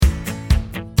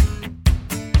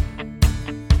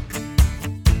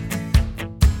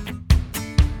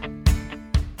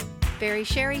Barry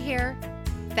Sherry here.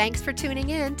 Thanks for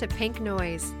tuning in to Pink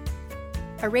Noise,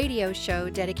 a radio show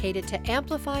dedicated to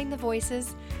amplifying the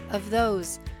voices of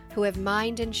those who have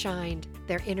mined and shined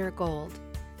their inner gold.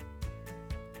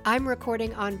 I'm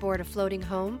recording on board a floating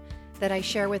home that I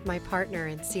share with my partner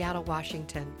in Seattle,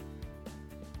 Washington.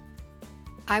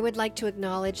 I would like to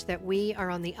acknowledge that we are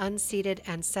on the unceded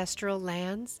ancestral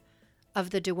lands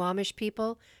of the Duwamish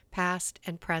people, past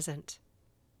and present.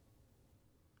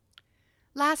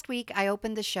 Last week, I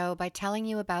opened the show by telling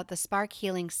you about the Spark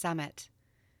Healing Summit.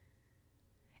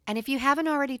 And if you haven't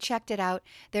already checked it out,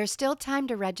 there's still time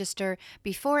to register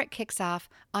before it kicks off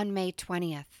on May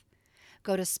 20th.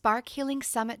 Go to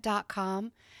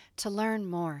sparkhealingsummit.com to learn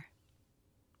more.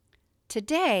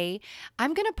 Today,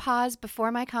 I'm going to pause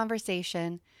before my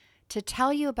conversation to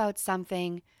tell you about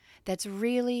something that's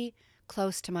really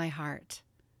close to my heart.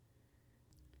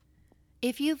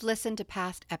 If you've listened to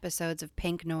past episodes of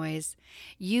Pink Noise,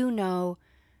 you know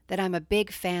that I'm a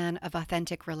big fan of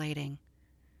authentic relating.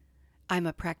 I'm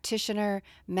a practitioner,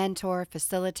 mentor,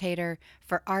 facilitator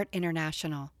for Art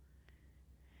International.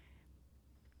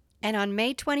 And on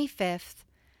May 25th,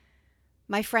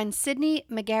 my friend Sydney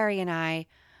McGarry and I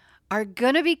are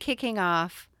going to be kicking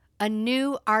off a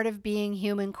new Art of Being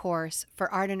Human course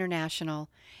for Art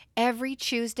International every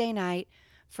Tuesday night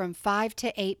from 5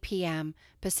 to 8 p.m.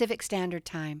 Pacific Standard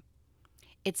Time.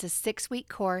 It's a 6-week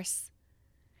course,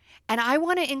 and I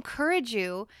want to encourage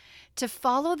you to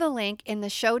follow the link in the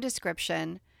show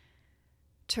description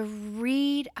to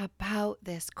read about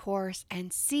this course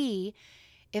and see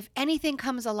if anything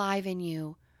comes alive in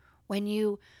you when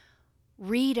you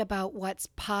read about what's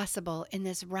possible in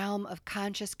this realm of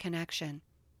conscious connection.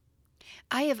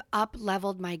 I have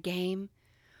up-leveled my game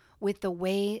with the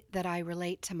way that I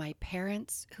relate to my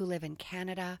parents who live in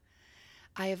Canada.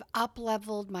 I have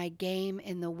up-leveled my game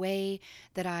in the way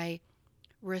that I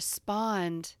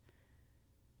respond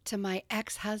to my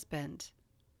ex-husband.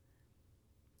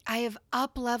 I have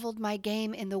up-leveled my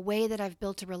game in the way that I've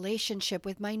built a relationship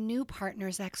with my new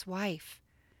partner's ex-wife,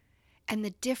 and the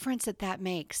difference that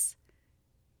makes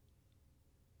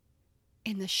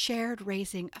in the shared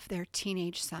raising of their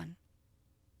teenage son.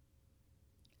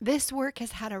 This work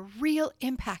has had a real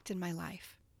impact in my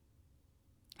life,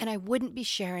 and I wouldn't be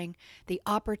sharing the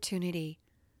opportunity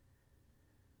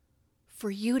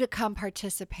for you to come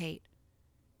participate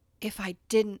if I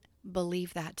didn't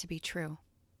believe that to be true.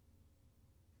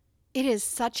 It is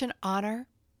such an honor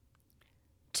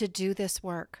to do this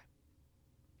work,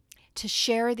 to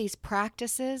share these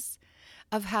practices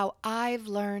of how I've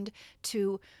learned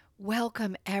to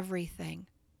welcome everything.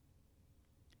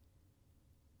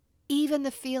 Even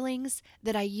the feelings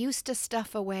that I used to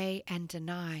stuff away and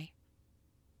deny,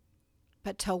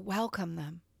 but to welcome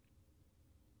them.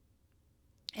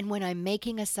 And when I'm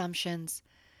making assumptions,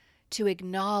 to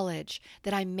acknowledge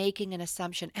that I'm making an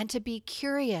assumption and to be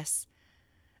curious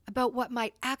about what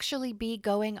might actually be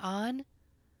going on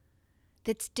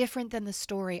that's different than the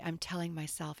story I'm telling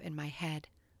myself in my head.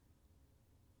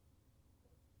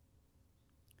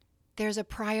 There's a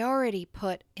priority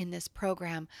put in this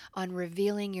program on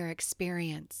revealing your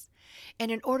experience. And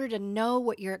in order to know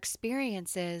what your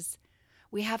experience is,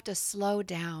 we have to slow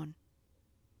down.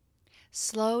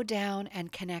 Slow down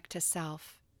and connect to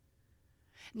self.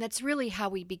 And that's really how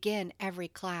we begin every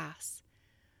class,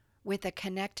 with a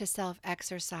connect to self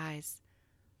exercise.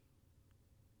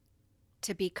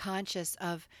 To be conscious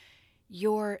of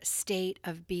your state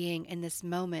of being in this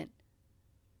moment.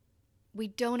 We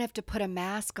don't have to put a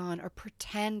mask on or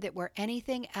pretend that we're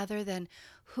anything other than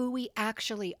who we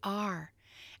actually are.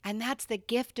 And that's the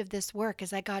gift of this work,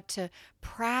 is I got to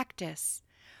practice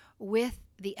with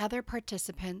the other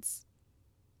participants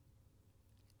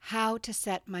how to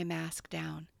set my mask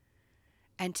down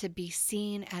and to be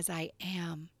seen as I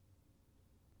am.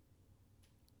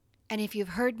 And if you've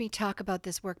heard me talk about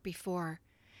this work before,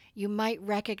 you might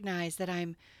recognize that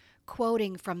I'm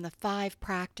quoting from the 5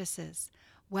 practices.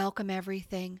 Welcome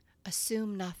everything,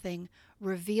 assume nothing,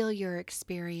 reveal your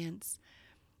experience.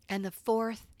 And the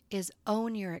 4th is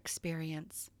own your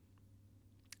experience.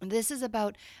 And this is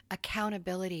about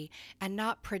accountability and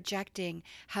not projecting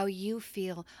how you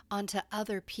feel onto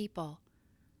other people,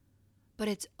 but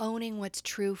it's owning what's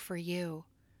true for you.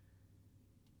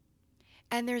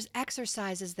 And there's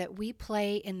exercises that we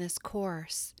play in this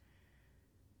course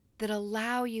that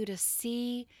allow you to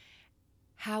see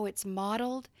how it's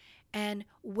modeled and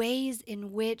ways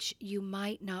in which you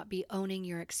might not be owning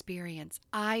your experience.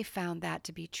 I found that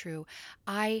to be true.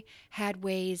 I had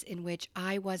ways in which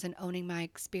I wasn't owning my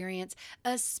experience,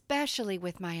 especially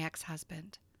with my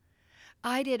ex-husband.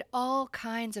 I did all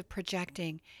kinds of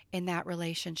projecting in that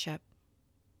relationship.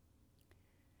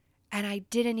 And I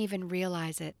didn't even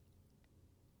realize it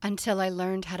until I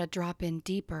learned how to drop in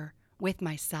deeper with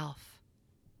myself.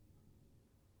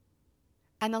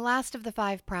 And the last of the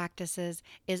 5 practices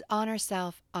is honor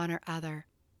self, honor other.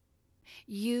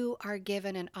 You are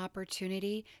given an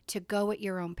opportunity to go at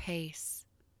your own pace,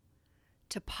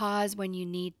 to pause when you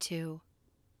need to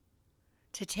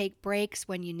take breaks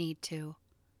when you need to.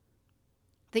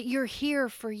 That you're here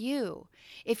for you.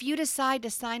 If you decide to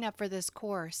sign up for this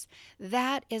course,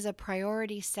 that is a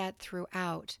priority set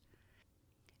throughout.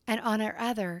 And honor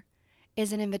other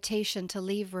is an invitation to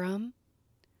leave room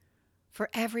for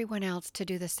everyone else to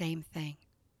do the same thing.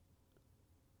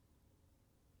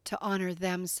 To honor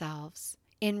themselves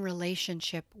in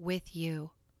relationship with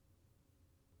you.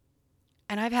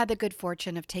 And I've had the good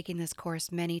fortune of taking this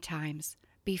course many times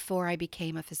before I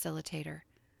became a facilitator.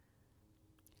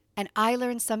 And I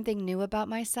learned something new about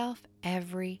myself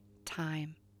every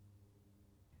time.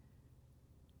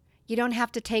 You don't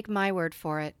have to take my word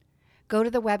for it. Go to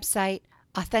the website,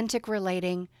 Authentic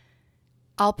Relating.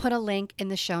 I'll put a link in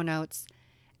the show notes,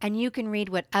 and you can read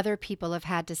what other people have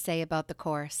had to say about the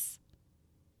course.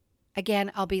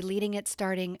 Again, I'll be leading it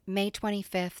starting May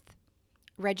 25th.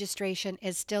 Registration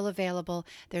is still available.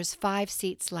 There's 5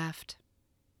 seats left.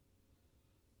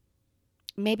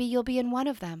 Maybe you'll be in one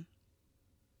of them.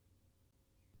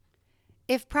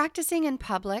 If practicing in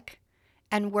public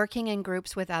and working in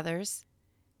groups with others,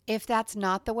 if that's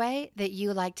not the way that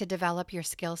you like to develop your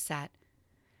skill set,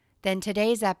 then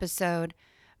today's episode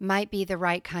might be the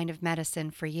right kind of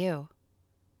medicine for you.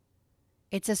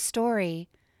 It's a story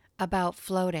about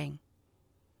floating.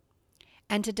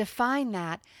 And to define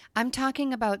that, I'm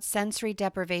talking about sensory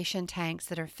deprivation tanks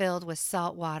that are filled with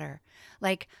salt water,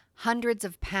 like hundreds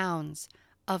of pounds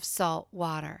of salt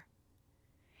water.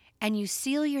 And you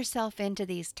seal yourself into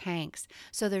these tanks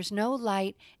so there's no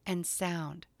light and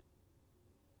sound.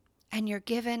 And you're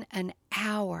given an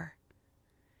hour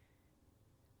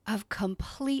of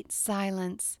complete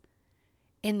silence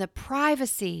in the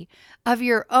privacy of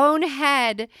your own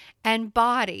head and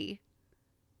body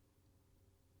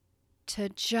to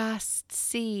just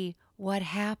see what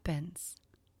happens.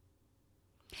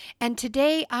 And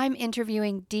today I'm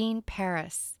interviewing Dean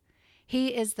Paris.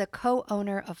 He is the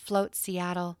co-owner of Float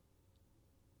Seattle.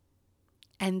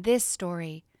 And this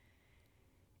story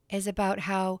is about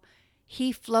how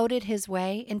he floated his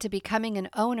way into becoming an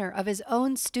owner of his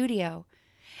own studio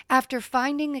after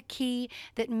finding a key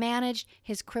that managed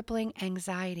his crippling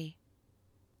anxiety.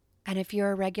 And if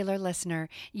you're a regular listener,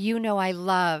 you know I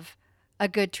love a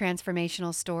good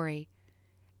transformational story.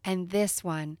 And this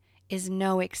one is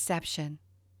no exception.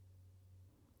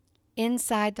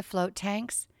 Inside the float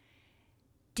tanks,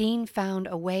 Dean found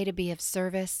a way to be of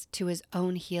service to his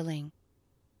own healing.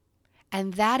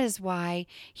 And that is why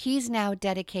he's now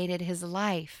dedicated his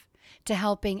life to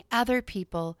helping other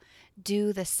people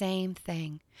do the same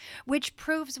thing, which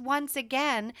proves once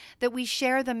again that we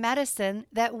share the medicine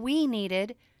that we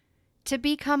needed to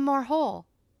become more whole.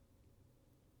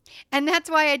 And that's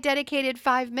why I dedicated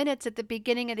 5 minutes at the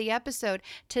beginning of the episode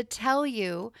to tell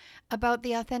you about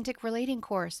the Authentic Relating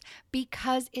course,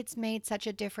 because it's made such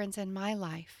a difference in my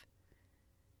life.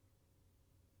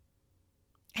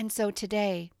 And so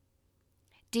today,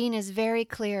 Dean is very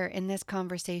clear in this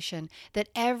conversation that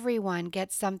everyone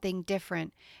gets something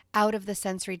different out of the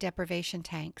sensory deprivation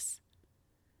tanks.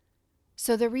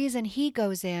 So the reason he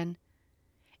goes in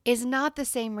is not the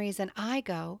same reason I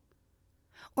go,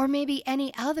 or maybe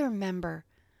any other member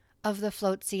of the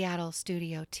Float Seattle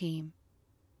studio team.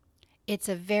 It's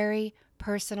a very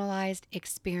personalized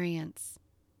experience.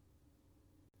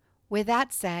 With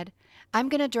that said, I'm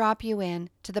going to drop you in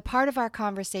to the part of our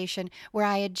conversation where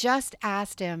I had just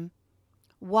asked him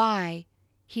why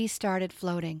he started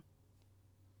floating.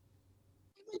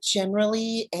 I'm a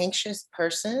generally anxious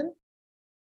person.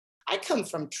 I come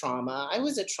from trauma. I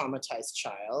was a traumatized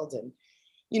child. And,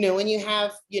 when you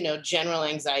have, general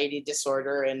anxiety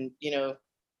disorder and,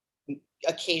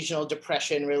 occasional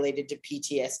depression related to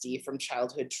PTSD from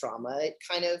childhood trauma,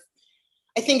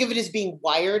 I think of it as being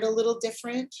wired a little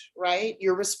different, right?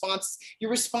 Your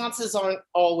responses aren't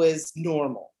always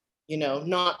normal,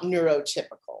 not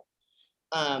neurotypical.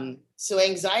 So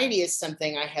anxiety is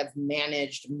something I have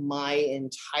managed my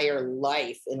entire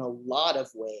life in a lot of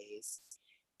ways.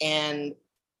 And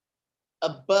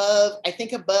above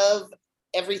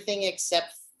everything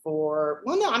except for,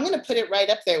 well, no, I'm going to put it right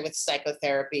up there with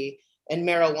psychotherapy and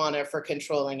marijuana for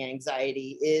controlling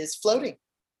anxiety, is floating.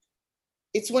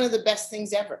 It's one of the best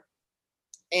things ever.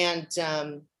 And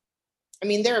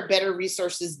there are better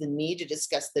resources than me to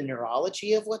discuss the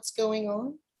neurology of what's going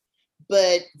on.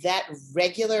 but that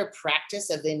regular practice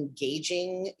of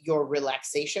engaging your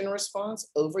relaxation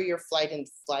response over your fight and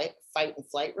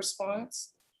flight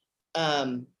response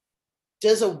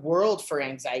does a world for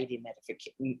anxiety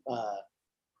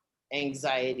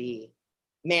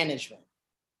management.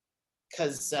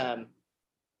 Because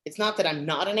it's not that I'm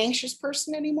not an anxious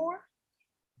person anymore,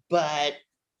 but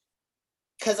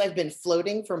because I've been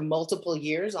floating for multiple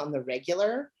years on the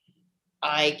regular,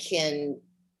 I can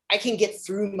get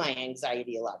through my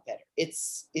anxiety a lot better.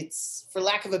 It's for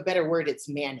lack of a better word, it's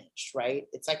managed, right?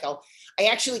 It's like I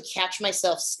actually catch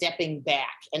myself stepping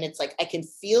back, and it's like I can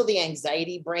feel the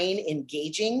anxiety brain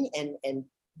engaging, and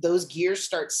those gears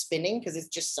start spinning because it's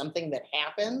just something that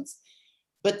happens.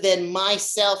 But then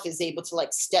myself is able to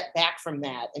like step back from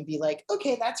that and be like,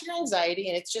 okay, that's your anxiety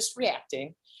and it's just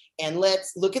reacting. And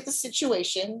let's look at the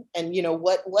situation and, you know,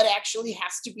 what actually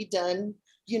has to be done,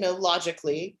 you know,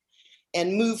 logically,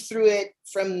 and move through it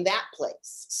from that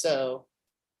place. So,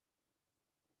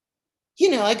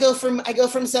 you know, I go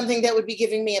from something that would be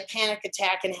giving me a panic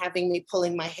attack and having me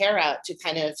pulling my hair out to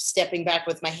kind of stepping back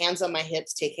with my hands on my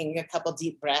hips, taking a couple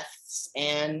deep breaths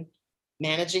and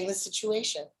managing the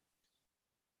situation.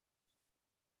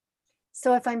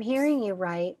 So if I'm hearing you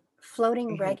right,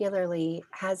 floating Mm-hmm. regularly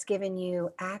has given you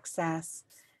access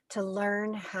to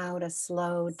learn how to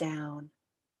slow down.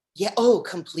 Yeah. Oh,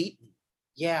 completely.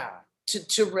 Yeah.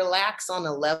 To relax on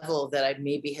a level that I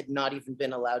maybe had not even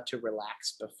been allowed to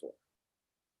relax before.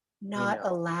 Not You know?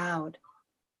 allowed.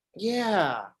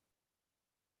 Yeah.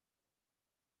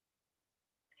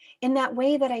 In that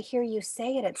way that I hear you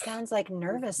say it, it sounds like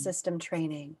nervous system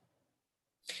training.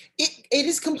 It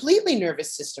is completely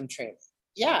nervous system training.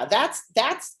 Yeah,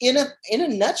 that's in a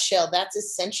nutshell, that's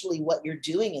essentially what you're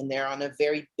doing in there on a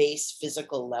very base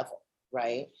physical level,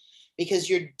 right? Because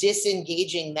you're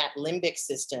disengaging that limbic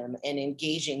system and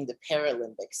engaging the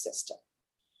paralimbic system.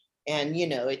 And you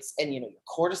know, your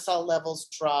cortisol levels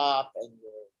drop and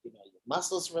your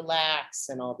muscles relax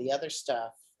and all the other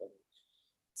stuff. And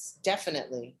it's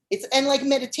definitely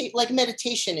like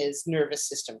meditation is nervous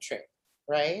system training,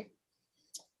 right?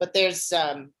 But there's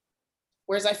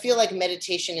whereas I feel like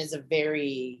meditation is a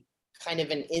very kind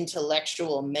of an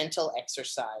intellectual, mental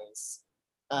exercise.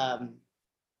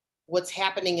 What's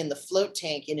happening in the float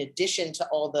tank, in addition to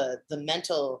all the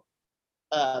mental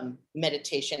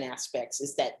meditation aspects,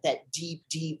 is that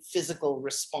deep physical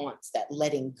response, that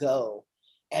letting go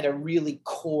at a really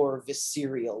core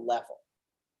visceral level.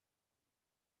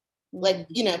 Like,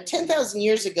 10,000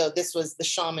 years ago, this was the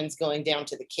shamans going down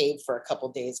to the cave for a couple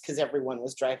days because everyone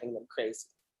was driving them crazy.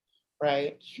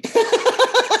 Right?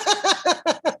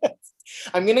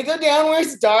 I'm going to go down where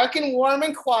it's dark and warm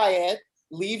and quiet.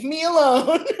 Leave me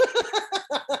alone.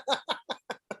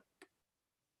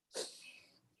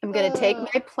 I'm going to take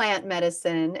my plant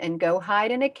medicine and go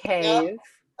hide in a cave. Yep.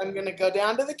 I'm going to go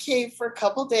down to the cave for a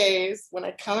couple days. When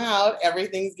I come out,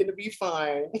 everything's going to be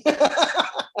fine.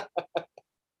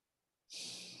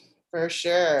 For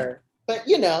sure. But,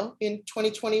 in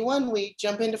 2021, we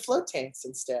jump into float tanks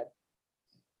instead.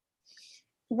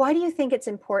 Why do you think it's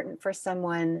important for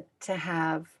someone to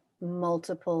have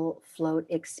multiple float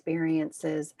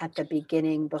experiences at the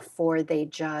beginning before they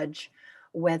judge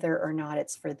whether or not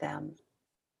it's for them?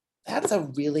 That's a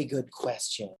really good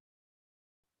question.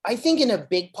 I think in a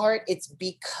big part, it's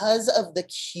because of the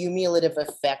cumulative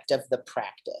effect of the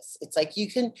practice. It's like you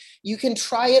can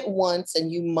try it once and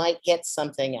you might get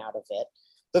something out of it.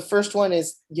 The first one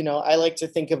is, I like to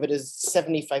think of it as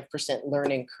 75%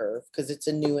 learning curve because it's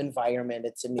a new environment,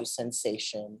 it's a new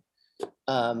sensation.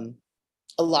 A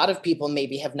lot of people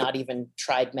maybe have not even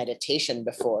tried meditation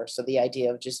before. So the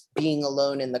idea of just being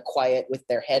alone in the quiet with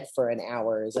their head for an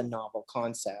hour is a novel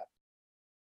concept.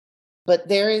 But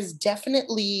there is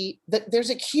definitely, there's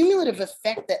a cumulative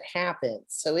effect that happens.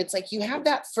 So it's like you have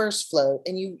that first float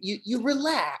and you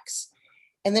relax,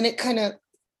 and then it kind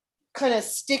of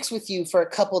sticks with you for a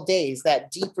couple days,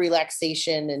 that deep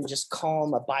relaxation and just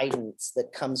calm abidance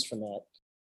that comes from it.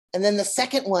 And then the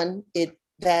second one,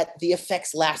 that the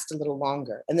effects last a little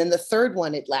longer. And then the third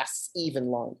one, it lasts even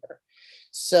longer.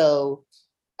 So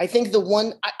I think the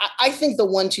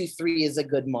 1, 2, 3 is a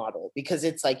good model because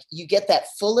it's like you get that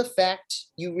full effect.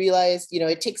 You realize,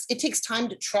 it takes time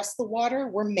to trust the water.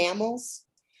 We're mammals.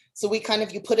 So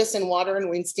you put us in water and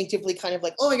we're instinctively kind of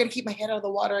like, oh, I got to keep my head out of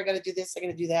the water. I got to do this. I got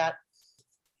to do that.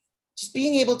 Just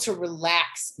being able to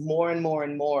relax more and more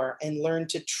and more and learn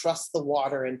to trust the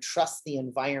water and trust the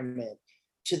environment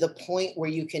to the point where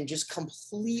you can just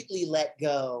completely let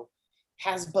go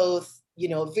has both,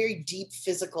 a very deep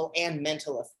physical and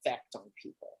mental effect on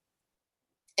people.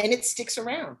 And it sticks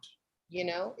around. You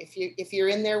know, if you're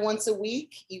in there once a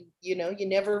week, you know, you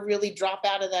never really drop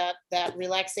out of that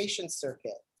relaxation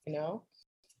circuit, you know.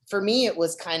 For me, it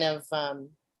was kind of I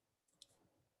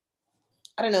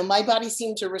don't know, my body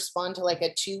seemed to respond to like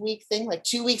a 2-week thing. Like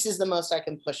 2 weeks is the most I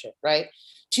can push it, right?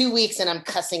 2 weeks and I'm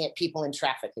cussing at people in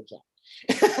traffic again.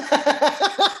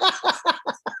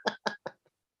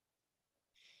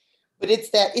 But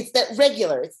it's that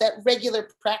regular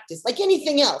practice, like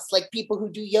anything else, like people who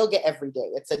do yoga every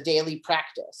day. It's a daily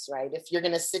practice, right? If you're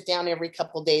going to sit down every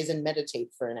couple days and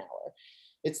meditate for an hour,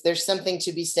 there's something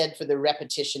to be said for the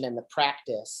repetition and the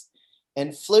practice.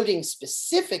 And floating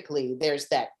specifically, there's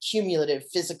that cumulative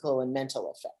physical and mental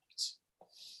effect.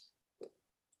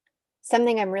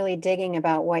 Something I'm really digging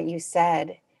about what you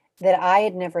said that I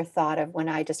had never thought of when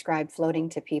I described floating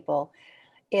to people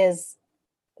is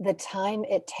the time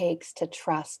it takes to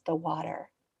trust the water.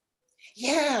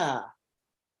 Yeah.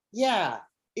 Yeah.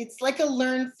 It's like a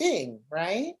learned thing,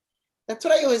 right? That's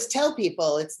what I always tell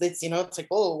people. It's you know, it's like,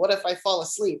 oh, what if I fall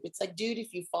asleep? It's like, dude,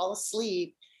 if you fall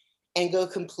asleep and go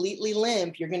completely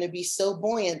limp, you're going to be so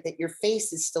buoyant that your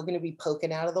face is still going to be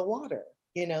poking out of the water.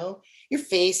 You know, your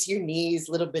face, your knees,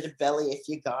 a little bit of belly if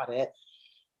you got it.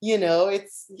 You know,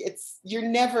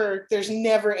 there's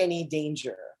never any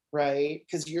danger, right?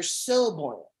 Because you're so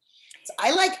buoyant. So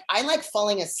I like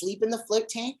falling asleep in the float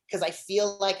tank because I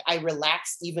feel like I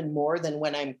relax even more than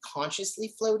when I'm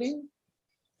consciously floating.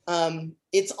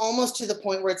 It's almost to the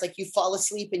point where it's like you fall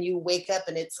asleep and you wake up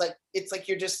and it's like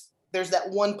you're just, there's that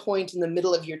one point in the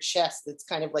middle of your chest that's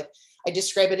kind of like, I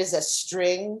describe it as a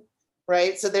string,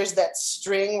 right? So there's that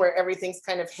string where everything's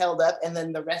kind of held up and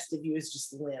then the rest of you is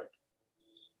just limp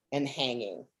and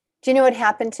hanging. Do you know what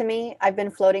happened to me? I've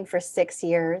been floating for 6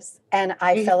 years and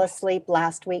I fell asleep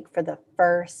last week for the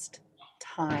first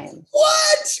time.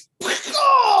 What?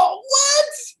 Oh, what?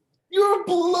 You're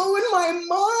blowing my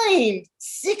mind.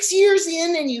 6 years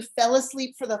in and you fell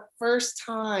asleep for the first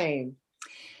time.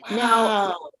 Wow.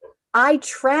 Now, I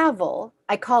travel,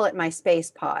 I call it my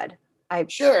space pod.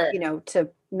 Sure. You know, to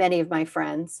many of my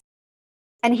friends.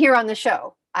 And here on the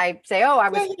show, I say, oh, I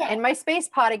was in my space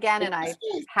pod again and I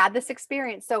had this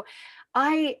experience. So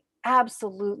I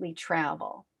absolutely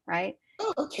travel, right?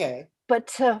 Oh, okay. But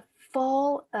to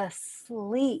fall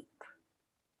asleep,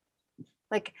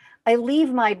 like I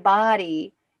leave my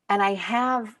body and I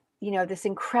have, you know, this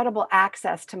incredible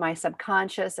access to my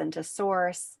subconscious and to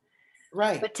source.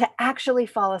 Right. But to actually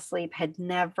fall asleep had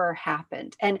never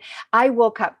happened. And I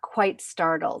woke up quite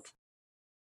startled.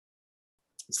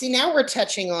 See, now we're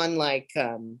touching on like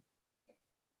how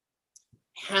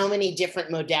many different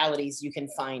modalities you can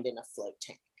find in a float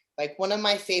tank. Like one of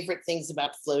my favorite things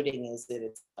about floating is that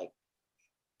it's like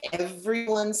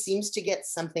everyone seems to get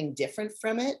something different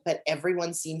from it, but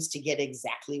everyone seems to get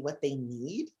exactly what they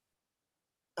need.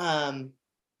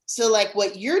 So like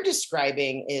what you're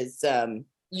describing is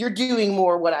you're doing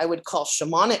more what I would call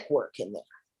shamanic work in there,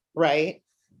 right?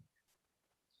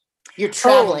 You're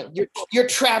traveling. You're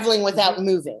traveling without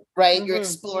moving, right? Mm-hmm. You're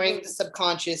exploring the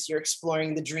subconscious. You're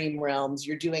exploring the dream realms.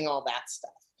 You're doing all that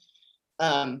stuff.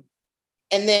 And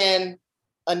then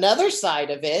another side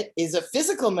of it is a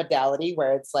physical modality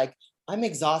where it's like, I'm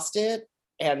exhausted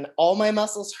and all my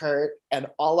muscles hurt. And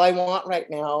all I want right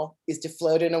now is to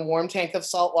float in a warm tank of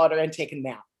salt water and take a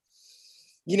nap.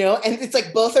 You know, and it's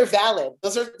like both are valid.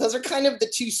 Those are kind of the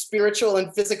two spiritual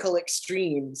and physical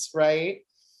extremes, right?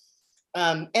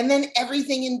 And then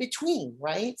everything in between,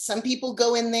 right? Some people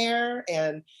go in there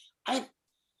and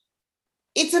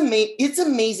it's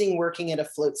amazing working at a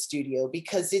float studio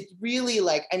because it really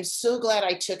like, I'm so glad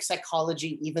I took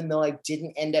psychology, even though I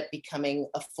didn't end up becoming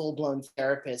a full-blown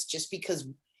therapist, just because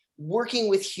working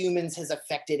with humans has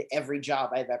affected every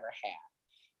job I've ever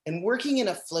had. And working in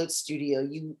a float studio,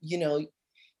 you know,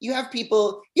 you have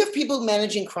people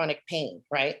managing chronic pain,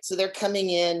 right? So they're coming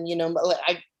in, you know,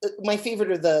 my favorite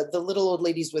are the little old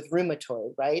ladies with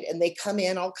rheumatoid, right? And they come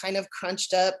in all kind of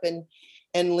crunched up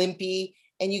and limpy,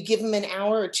 and you give them an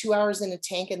hour or 2 hours in a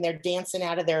tank and they're dancing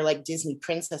out of there like Disney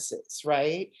princesses,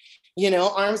 right? You know,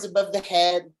 arms above the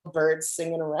head, birds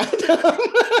singing around them.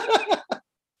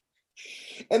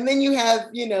 And then you have,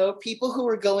 you know, people who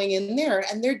are going in there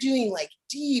and they're doing like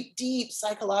deep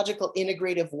psychological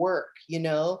integrative work, you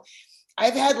know.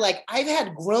 I've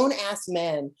had grown ass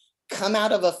men come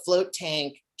out of a float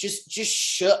tank just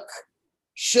shook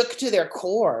to their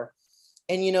core.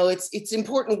 And, you know, it's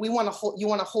important. You want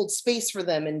to hold space for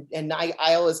them. And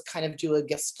I always kind of do a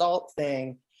gestalt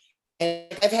thing.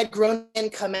 And I've had grown men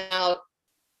come out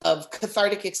of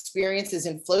cathartic experiences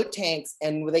in float tanks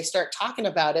and they start talking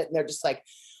about it and they're just like,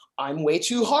 I'm way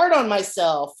too hard on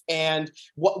myself. And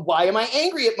why am I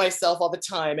angry at myself all the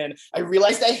time? And I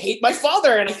realized I hate my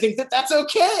father and I think that that's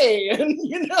okay. And,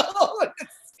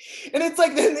 and it's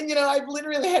like, then, I've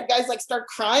literally had guys like start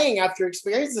crying after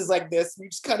experiences like this. We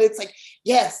just kind of, it's like,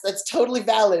 yes, that's totally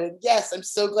valid. And yes, I'm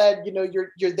so glad,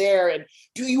 you're there. And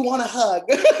do you want a hug?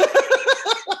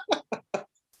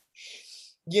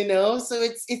 So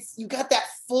it's you got that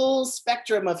full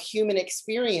spectrum of human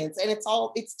experience, and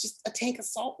it's just a tank of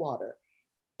salt water.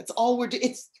 It's all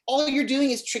you're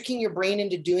doing is tricking your brain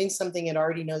into doing something it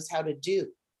already knows how to do,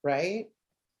 right?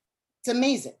 It's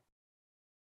amazing.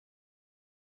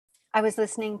 I was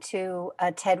listening to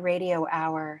a TED Radio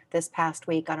Hour this past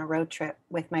week on a road trip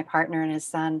with my partner and his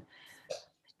son,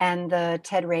 and the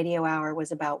TED Radio Hour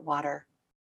was about water.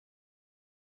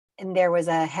 And there was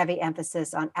a heavy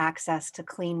emphasis on access to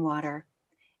clean water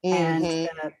and the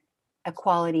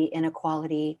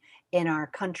inequality in our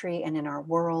country and in our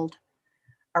world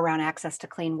around access to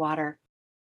clean water.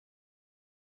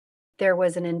 There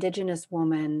was an Indigenous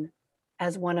woman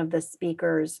as one of the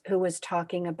speakers who was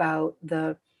talking about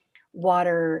the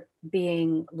water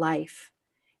being life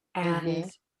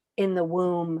and in the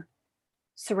womb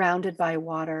surrounded by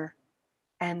water,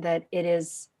 and that it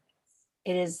is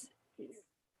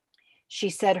she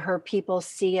said her people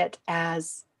see it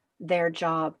as their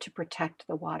job to protect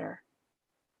the water.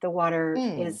 The water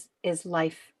is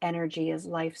life energy, is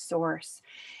life source.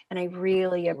 And I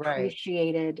really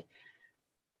appreciated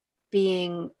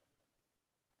being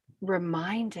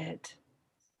reminded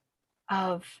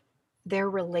of their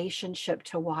relationship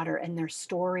to water and their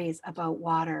stories about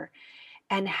water,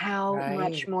 and how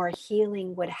much more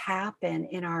healing would happen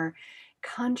in our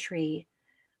country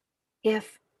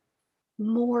if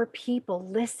more people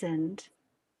listened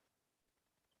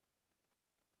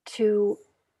to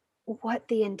what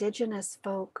the Indigenous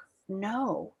folk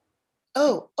know.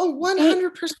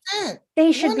 100%.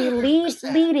 They should be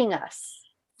leading us.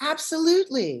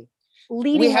 Absolutely.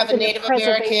 We have a Native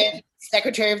American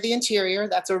Secretary of the Interior.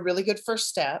 That's a really good first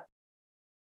step.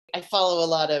 I follow a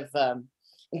lot of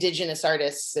Indigenous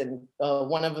artists, and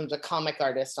one of them's a comic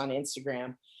artist on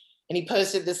Instagram. And he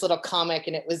posted this little comic,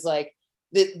 and it was like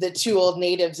the two old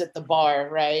natives at the bar,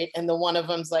 right? And the one of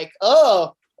them's like,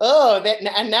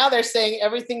 and now they're saying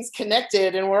everything's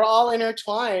connected and we're all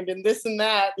intertwined and this and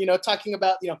that, talking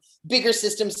about, bigger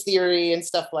systems theory and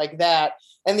stuff like that.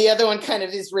 And the other one kind of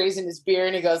is raising his beer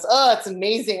and he goes, oh, it's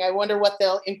amazing. I wonder what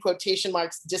they'll, in quotation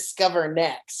marks, discover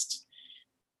next.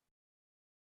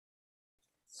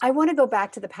 I want to go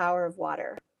back to the power of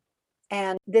water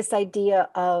and this idea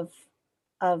of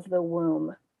the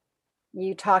womb.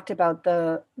 You talked about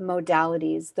the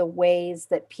modalities, the ways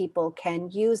that people can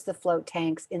use the float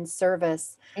tanks in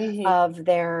service of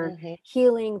their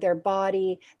healing, their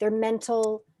body, their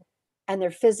mental and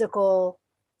their physical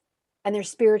and their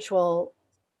spiritual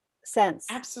sense.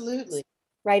 Absolutely.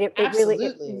 Right.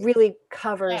 It really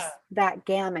covers that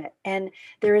gamut. And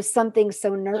there is something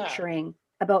so nurturing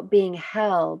about being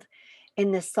held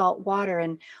in this salt water.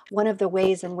 And one of the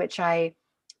ways in which I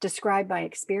describe my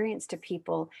experience to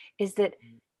people is that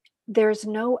there's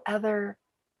no other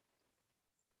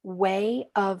way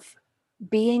of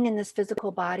being in this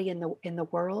physical body in the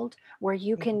world where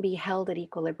you can be held at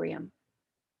equilibrium.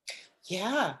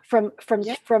 Yeah. From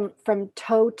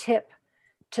toe tip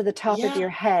to the top of your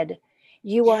head,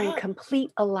 you are in complete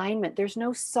alignment. There's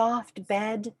no soft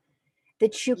bed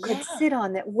that you could sit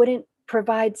on that wouldn't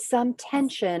provide some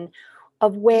tension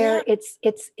of where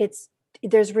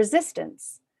there's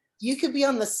resistance. You could be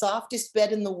on the softest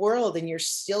bed in the world and you're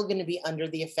still going to be under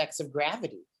the effects of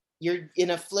gravity. You're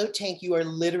in a float tank, you are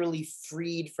literally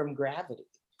freed from gravity.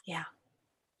 Yeah.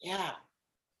 Yeah.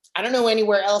 I don't know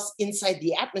anywhere else inside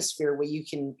the atmosphere where you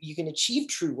can achieve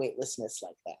true weightlessness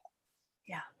like that.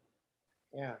 Yeah.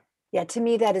 Yeah. Yeah, to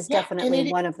me that is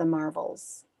definitely one of the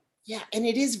marvels. Yeah, and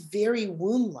it is very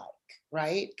womb-like,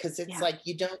 right? Because it's like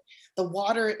the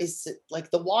water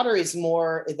is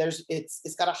more,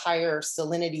 it's got a higher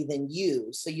salinity than you.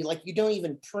 So you don't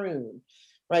even prune,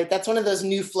 right? That's one of those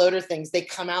new floater things. They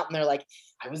come out and they're like,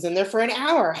 I was in there for an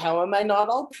hour. How am I not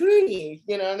all pruny?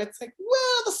 And it's like,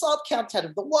 well, the salt content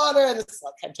of the water and the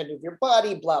salt content of your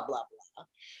body, blah, blah, blah.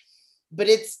 But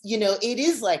it's, it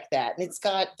is like that. And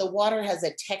the water has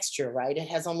a texture, right? It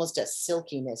has almost a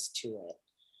silkiness to it.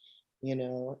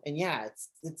 And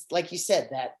it's like you said,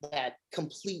 that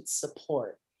complete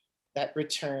support, that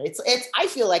return. It's I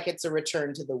feel like it's a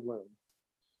return to the womb.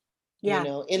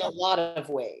 In a lot of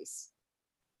ways.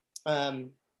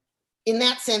 In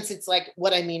that sense, it's like,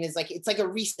 what I mean is like, it's like a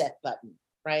reset button,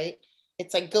 right?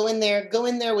 It's like, go in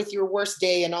there with your worst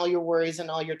day and all your worries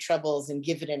and all your troubles and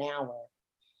give it an hour.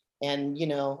 And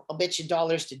I'll bet you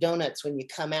dollars to donuts when you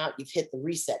come out, you've hit the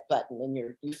reset button and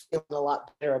you're feeling a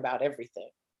lot better about everything.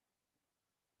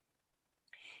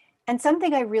 And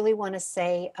something I really want to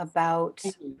say about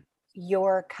Mhm.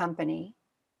 your company,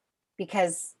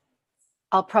 because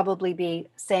I'll probably be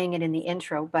saying it in the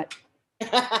intro, but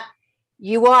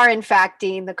you are, in fact,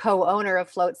 Dean, the co-owner of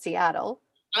Float Seattle.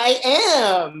 I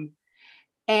am.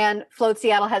 And Float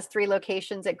Seattle has 3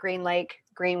 locations at Green Lake,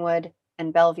 Greenwood,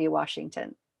 and Bellevue,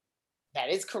 Washington. That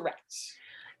is correct.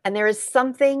 And there is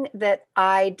something that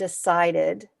I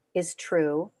decided is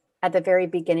true at the very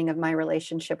beginning of my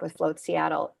relationship with Float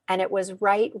Seattle. And it was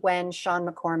right when Sean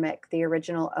McCormick, the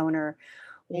original owner,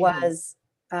 was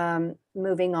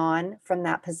moving on from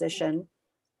that position,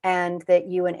 and that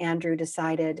you and Andrew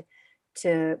decided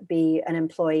to be an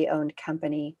employee-owned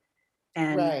company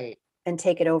and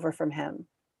take it over from him.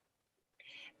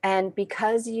 And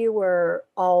because you were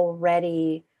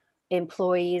already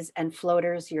employees and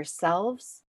floaters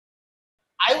yourselves,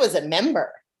 I was a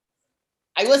member.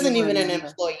 I wasn't even an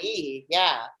employee.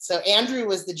 Yeah. So Andrew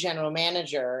was the general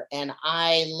manager, and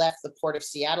I left the Port of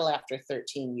Seattle after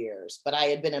 13 years, but I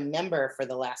had been a member for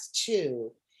the last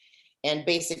 2. And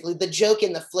basically the joke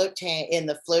in the float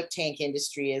tank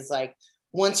industry is like,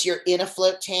 once you're in a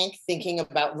float tank thinking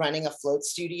about running a float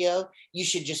studio, you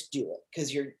should just do it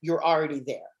because you're already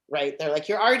there, right? They're like,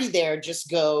 you're already there, just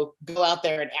go out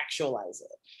there and actualize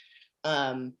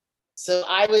it. So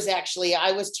I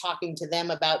was talking to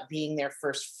them about being their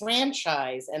first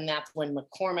franchise, and that's when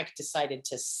McCormick decided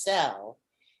to sell.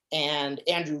 And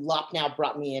Andrew Lopnow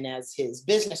brought me in as his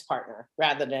business partner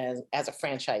rather than as a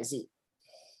franchisee.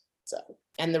 So,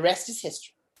 and the rest is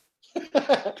history.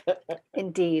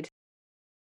 Indeed.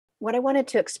 What I wanted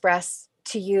to express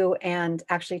to you and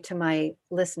actually to my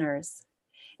listeners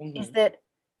is that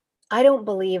I don't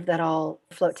believe that all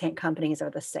float tank companies are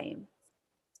the same.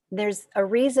 There's a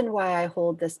reason why I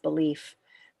hold this belief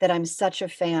that I'm such a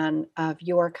fan of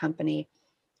your company.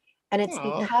 And it's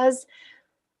because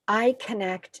I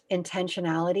connect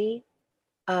intentionality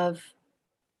of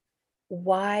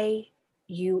why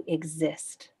you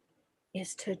exist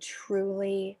is to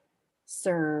truly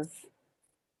serve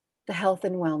the health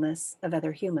and wellness of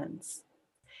other humans.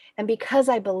 And because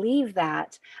I believe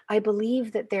that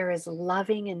there is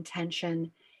loving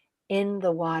intention in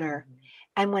the water.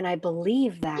 And when I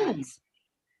believe that,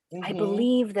 I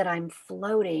believe that I'm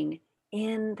floating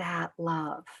in that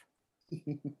love.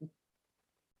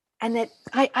 And that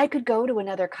I could go to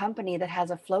another company that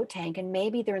has a float tank, and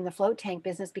maybe they're in the float tank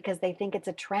business because they think it's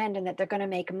a trend and that they're going to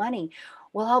make money.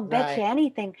 Well, I'll bet you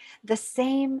anything, the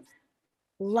same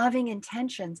loving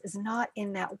intentions is not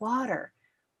in that water.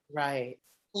 Right.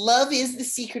 Love is the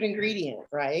secret ingredient,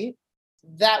 right?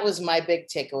 That was my big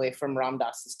takeaway from Ram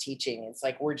Dass's teaching. It's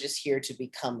like, we're just here to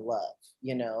become love,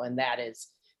 and that is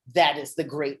the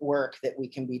great work that we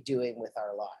can be doing with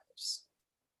our lives.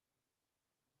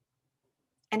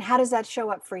 And how does that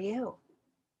show up for you?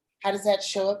 How does that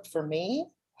show up for me?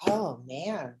 Oh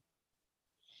man.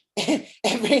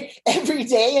 every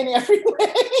day in every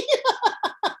way.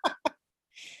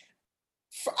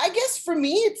 I guess for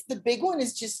me, it's the big one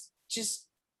is just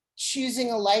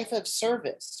choosing a life of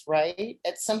service, right?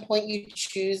 At some point you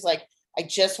choose, like, I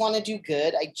just want to do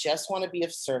good. I just want to be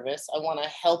of service. I want to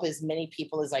help as many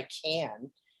people as I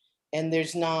can. And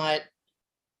there's not,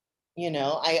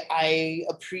 I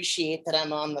appreciate that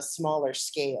I'm on the smaller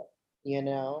scale,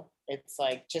 it's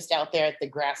like just out there at the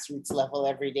grassroots level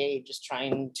every day, just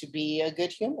trying to be a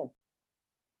good human.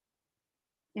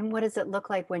 And what does it look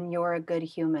like when you're a good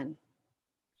human?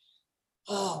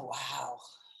 Oh, wow.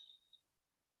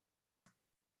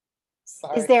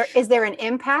 Sorry. Is there an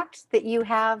impact that you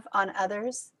have on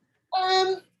others?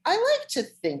 I like to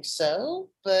think so,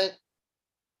 but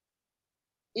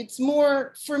it's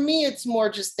more, for me, it's more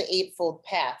just the eightfold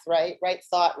path, right? Right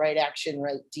thought, right action,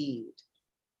 right deed,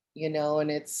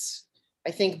 and it's,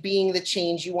 I think being the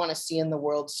change you want to see in the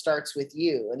world starts with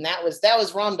you. And that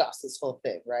was Ram Dass's whole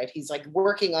thing, right? He's like,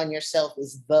 working on yourself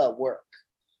is the work.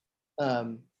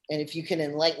 And if you can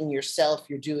enlighten yourself,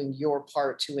 you're doing your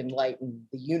part to enlighten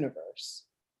the universe.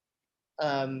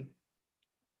 So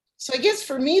I guess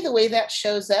for me, the way that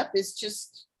shows up is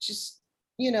just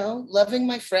loving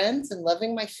my friends and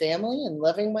loving my family and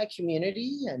loving my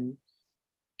community and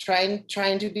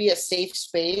trying to be a safe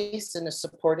space and a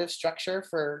supportive structure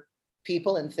for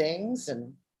people and things.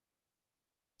 And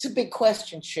it's a big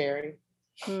question, Sherry.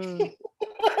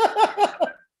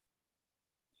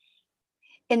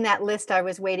 In that list, I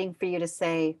was waiting for you to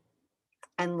say,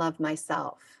 and love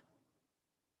myself.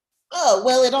 Oh,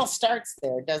 well, it all starts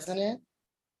there, doesn't it?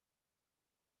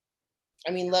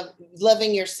 I mean,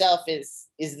 loving yourself is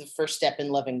the first step in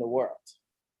loving the world.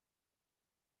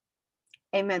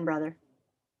 Amen, brother.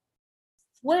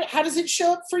 How does it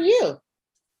show up for you?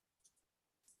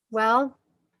 Well,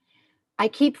 I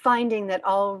keep finding that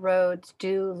all roads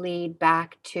do lead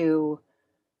back to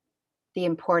the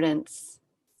importance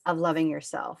of loving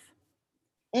yourself.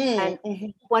 And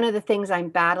Mhm. one of the things I'm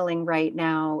battling right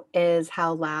now is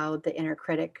how loud the inner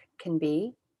critic can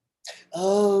be.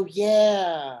 Oh,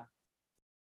 yeah.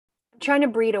 I'm trying to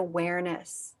breed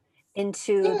awareness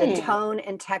into the Mm, tone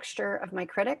and texture of my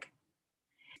critic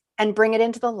and bring it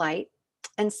into the light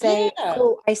and say, yeah.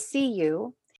 "Oh, I see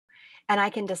you." And I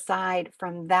can decide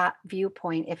from that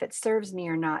viewpoint if it serves me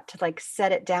or not to like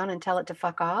set it down and tell it to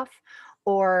fuck off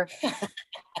or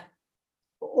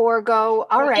go,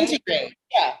 "All Or right." integrate.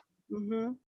 Yeah.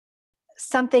 Mhm.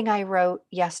 Something I wrote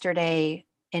yesterday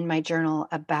in my journal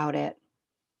about it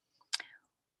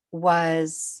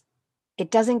was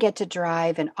it doesn't get to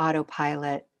drive an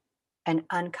autopilot and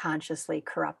unconsciously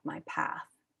corrupt my path.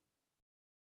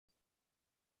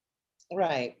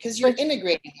 Right. Because you're But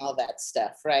integrating all that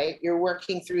stuff, right? You're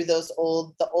working through the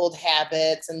old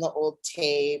habits and the old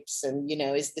tapes. And,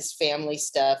 is this family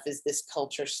stuff? Is this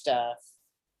culture stuff?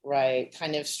 Right.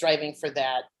 Kind of striving for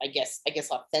that. I guess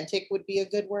authentic would be a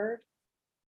good word.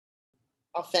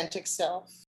 Authentic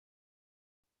self.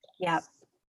 yeah.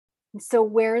 So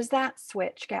where's that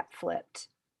switch get flipped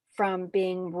from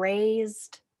being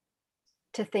raised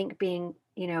to think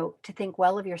to think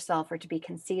well of yourself or to be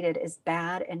conceited is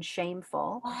bad and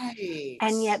shameful. Right.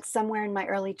 And yet somewhere in my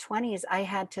early 20s, I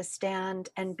had to stand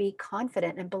and be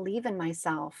confident and believe in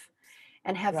myself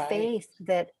and have Right. faith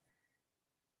that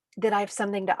I have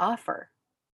something to offer.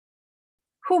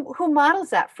 Who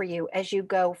models that for you as you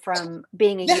go from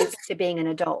being a youth That's to being an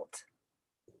adult?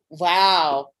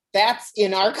 wow. That's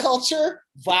in our culture.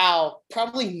 Wow.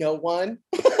 Probably no one.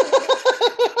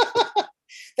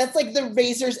 That's like the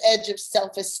razor's edge of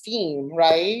self-esteem,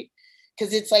 right?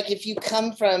 Because it's like if you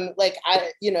come from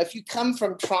if you come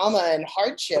from trauma and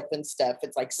hardship and stuff,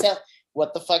 it's like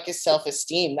what the fuck is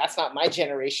self-esteem? That's not my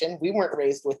generation. We weren't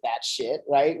raised with that shit,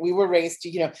 right? We were raised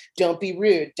to, don't be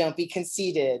rude, don't be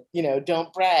conceited,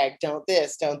 don't brag, don't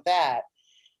this, don't that.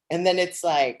 And then it's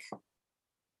like,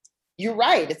 you're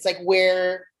right. It's like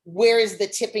where is the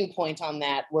tipping point on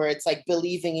that, where it's like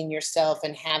believing in yourself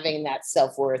and having that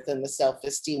self-worth and the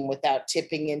self-esteem without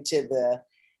tipping into the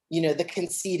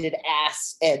conceited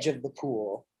ass edge of the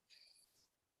pool.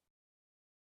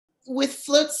 With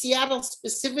Float Seattle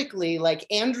specifically,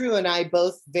 like Andrew and I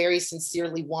both very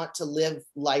sincerely want to live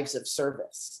lives of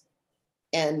service.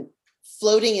 And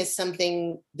floating is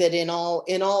something that in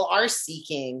all our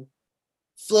seeking,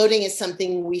 floating is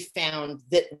something we found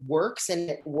that works, and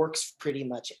it works pretty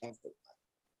much everywhere,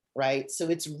 right? So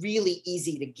it's really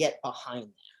easy to get behind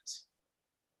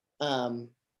that.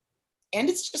 And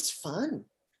it's just fun.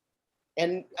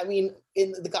 And I mean,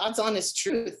 in the God's honest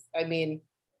truth, I mean,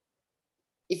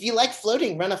 if you like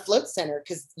floating, run a float center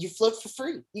because you float for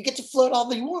free. You get to float all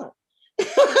that you want.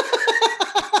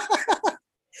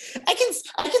 I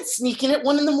can sneak in at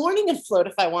 1 a.m. and float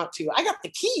if I want to. I got the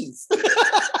keys.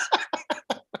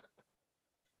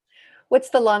 What's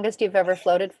the longest you've ever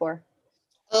floated for?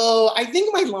 Oh, I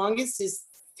think my longest is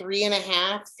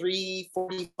 3.5,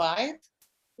 3:45.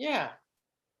 Yeah.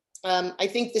 I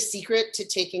think the secret to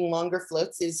taking longer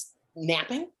floats is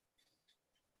napping.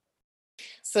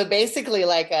 So basically,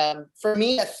 like for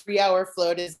me, a 3-hour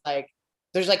float is like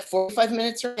there's like 45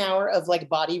 minutes or an hour of like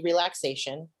body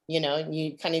relaxation.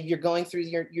 You're going through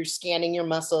you're scanning your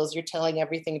muscles, you're telling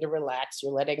everything to relax,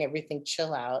 you're letting everything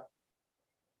chill out.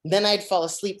 Then I'd fall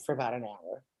asleep for about an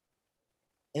hour.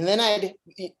 And then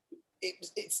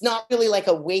it's not really like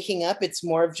a waking up, it's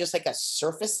more of just like a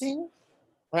surfacing,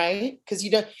 right? Because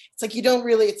it's like you don't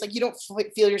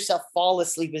feel yourself fall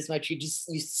asleep as much. You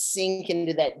sink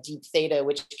into that deep theta,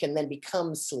 which can then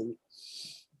become sleep.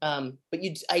 But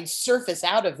I'd surface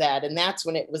out of that, and that's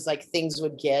when it was like things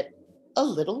would get a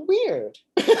little weird.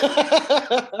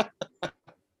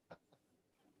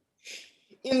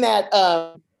 In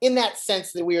that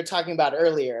sense that we were talking about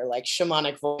earlier, like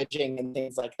shamanic voyaging and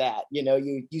things like that.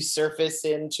 You surface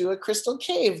into a crystal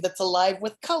cave that's alive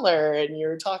with color, and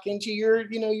you're talking to your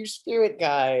spirit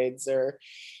guides, or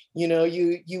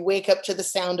you wake up to the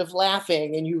sound of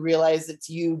laughing and you realize it's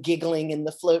you giggling in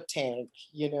the float tank.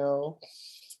 Yeah,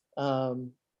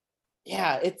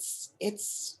 it's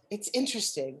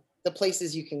interesting the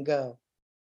places you can go.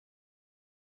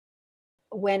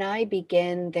 When I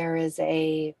begin, there is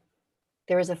a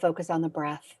focus on the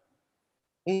breath.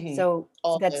 Mm-hmm. So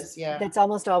All that's this, yeah. that's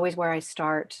almost always where I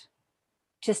start,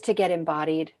 just to get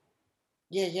embodied.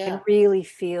 Yeah, and yeah. really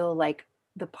feel like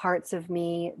the parts of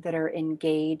me that are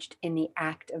engaged in the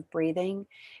act of breathing.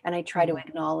 And I try to Mhm.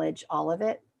 acknowledge all of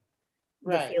it,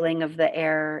 the Right. feeling of the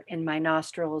air in my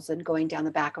nostrils and going down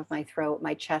the back of my throat,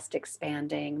 my chest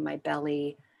expanding, my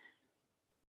belly.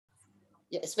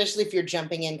 Yeah, especially if you're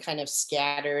jumping in kind of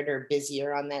scattered or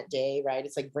busier on that day, right?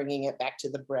 It's like bringing it back to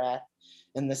the breath,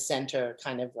 and the center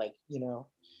kind of like,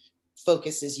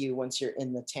 focuses you once you're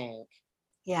in the tank.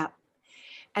 Yeah.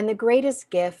 And the greatest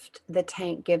gift the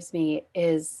tank gives me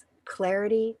is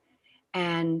clarity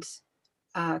and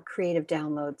creative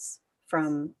downloads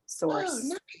from Oh, source.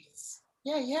 nice.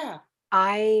 Yeah, yeah.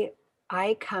 I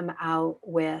I come out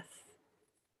with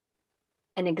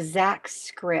an exact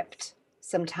script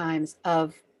sometimes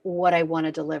of what I want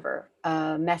to deliver,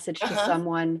 a message to Uh-huh.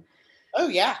 someone. Oh,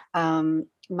 yeah.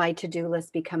 My to-do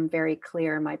list become very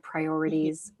clear. My Mhm,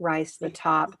 priorities rise to the mhm.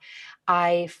 top.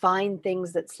 I find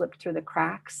things that slip through the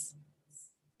cracks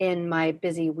in my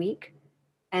busy week,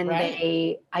 and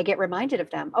Right? I get reminded of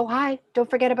them. Oh, hi, don't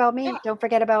forget about me. Don't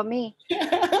forget about me.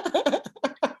 Yeah.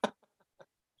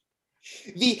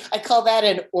 I call that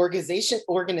an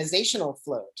organizational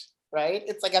float, right?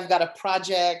 It's like I've got a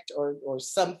project or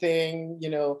something,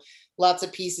 lots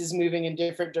of pieces moving in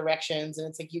different directions, and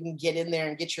it's like you can get in there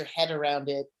and get your head around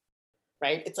it,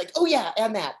 right? It's like, oh yeah,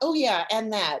 and that, oh yeah,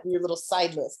 and that, your little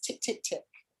side list, tick, tick, tick.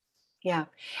 Yeah.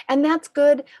 And that's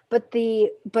good, but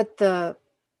the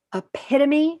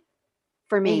epitome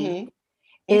for me Mm-hmm.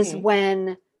 is Mm-hmm.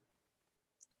 when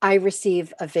I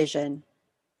receive a vision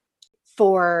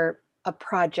for a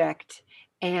project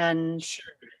and Sure.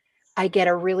 I get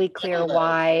a really clear Download.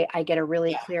 why, I get a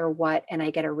really Yeah. clear what, and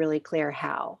I get a really clear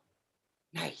how.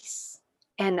 Nice.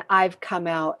 And I've come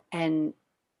out and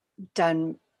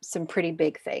done some pretty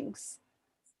big things.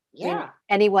 I mean, Yeah.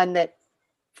 anyone that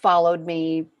followed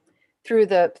me through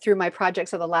my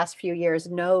projects of the last few years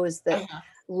knows that Uh-huh.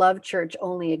 Love Church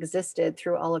only existed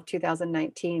through all of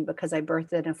 2019 because I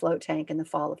birthed in a float tank in the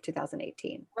fall of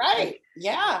 2018. Like Right.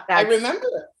 Yeah. I that's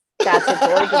remember. that's its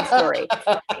origin story.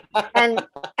 And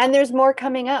and there's more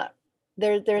coming up.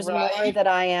 There's more Right. that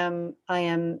I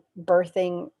am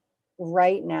birthing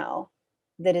right now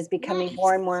that is becoming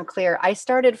more and Nice. more clear. I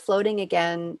started floating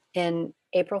again in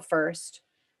April 1st,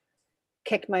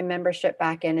 kicked my membership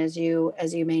back in as you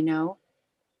may know.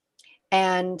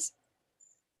 And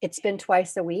it's been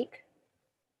twice a week.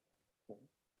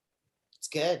 It's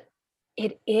good.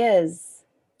 It is.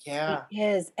 It Yeah.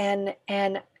 is. And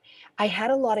I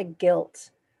had a lot of guilt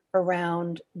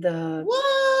around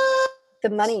What? the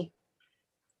money.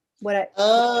 What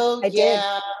Oh I did.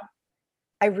 yeah.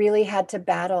 I really had to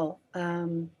battle Yeah,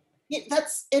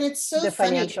 and it's so the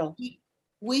funny. financial.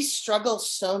 We struggle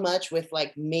so much with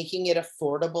like making it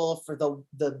affordable for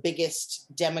the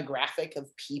biggest demographic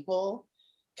of people.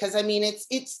 Because I mean, it's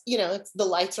the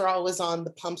lights are always on,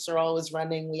 the pumps are always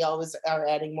running, we always are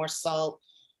adding more salt.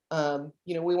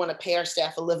 We want to pay our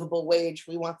staff a livable wage.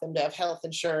 We want them to have health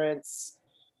insurance.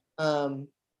 Um,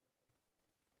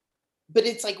 but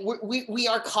it's like we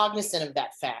are cognizant of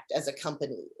that fact as a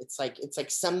company. It's like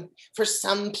some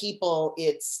people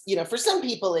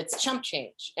it's chump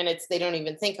change, and they don't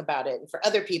even think about it, and for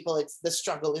other people it's the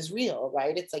struggle is real,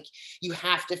 right? It's like you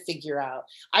have to figure out.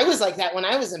 I was like that when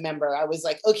I was a member. I was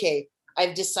like, okay,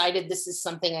 I've decided this is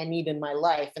something I need in my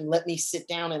life, and let me sit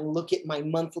down and look at my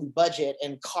monthly budget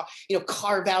and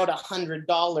carve out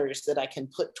 $100 that I can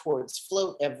put towards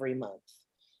float every month,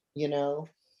 you know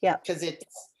Yeah, because it's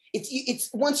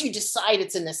once you decide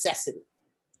it's a necessity,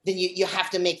 then you have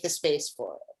to make the space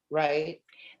for it, right?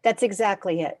 that's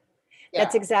exactly it.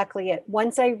 That's Yeah. exactly it.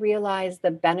 Once I realized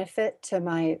the benefit to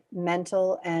my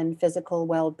mental and physical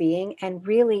well-being, and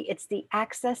really it's the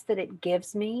access that it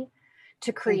gives me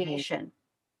to Hmm. creation.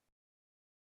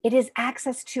 It is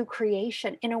access to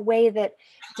creation in a way that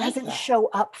I like doesn't that. show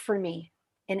up for me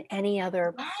in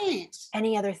Right.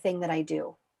 any other thing that I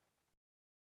do.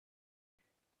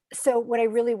 So what I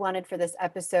really wanted for this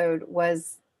episode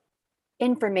was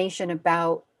information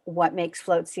about what makes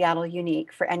Float Seattle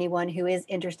unique for anyone who is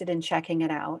interested in checking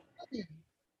it out.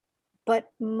 But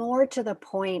more to the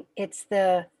point, it's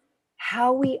the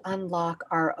how we unlock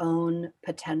our own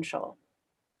potential.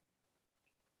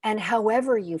 And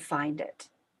however you find it.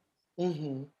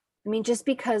 Hmm. I mean, just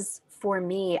because for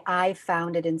me, I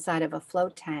found it inside of a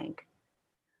float tank,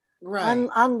 Right.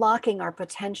 unlocking our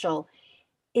potential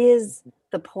is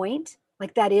the point.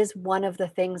 Like that is one of the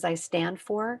things I stand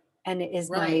for and is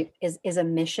my Right. is a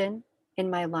mission in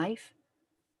my life.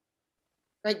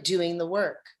 Right. Doing the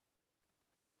work.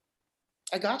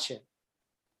 I got you.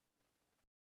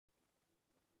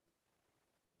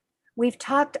 We've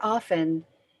talked often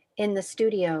in the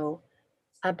studio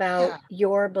about Yeah.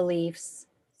 your beliefs,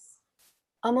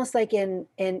 almost like in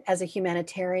as a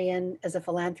humanitarian, as a Mhm.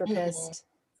 philanthropist.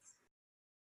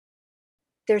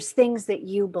 There's things that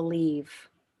you believe,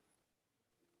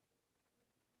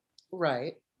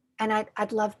 Right. and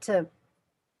I'd love to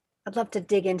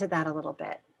dig into that a little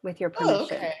bit with your Oh,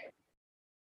 permission. okay.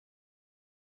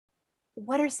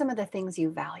 What are some of the things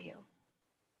you value?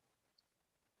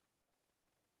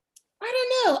 I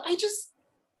don't know. I just,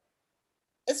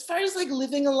 as far as like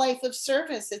living a life of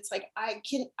service, it's like I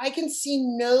can see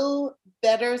no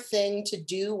better thing to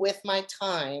do with my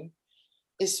time,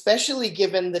 especially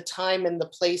given the time and the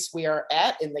place we are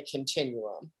at in the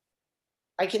continuum.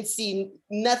 I can see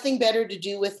nothing better to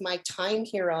do with my time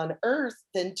here on earth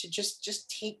than to just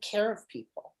take care of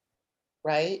people,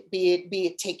 right? Be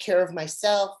it take care of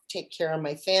myself, take care of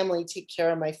my family, take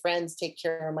care of my friends, take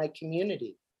care of my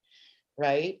community,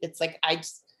 right? It's like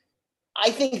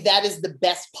I think that is the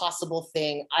best possible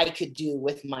thing I could do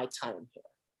with my time here,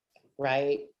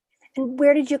 right? And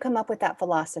where did you come up with that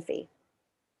philosophy?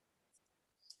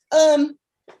 Um,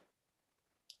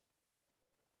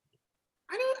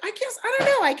 I don't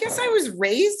know. I guess I was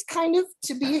raised kind of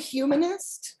to be a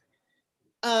humanist.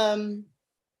 Um,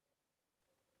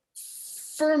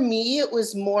 for me, it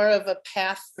was more of a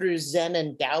path through Zen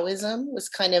and Taoism was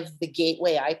kind of the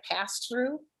gateway I passed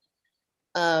through.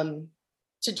 Um,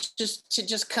 to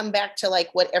just come back to like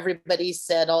what everybody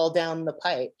said all down the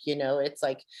pipe, it's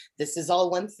like this is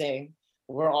all one thing.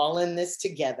 We're all in this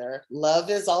together. Love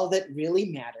is all that really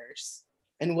matters.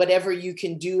 And whatever you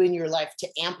can do in your life to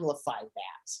amplify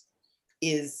that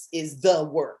is the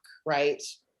work, right?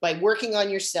 By working on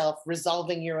yourself,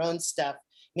 resolving your own stuff,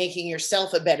 making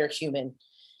yourself a better human,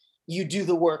 you do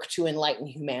the work to enlighten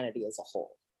humanity as a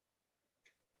whole,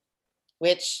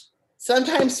 which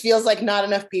sometimes feels like not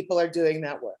enough people are doing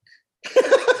that work.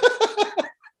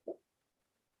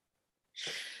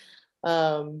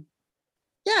 um,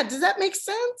 yeah, does that make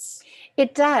sense?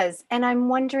 It does. And I'm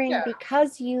wondering, Yeah.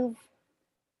 because you've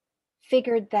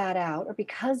figured that out, or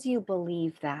because you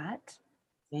believe that,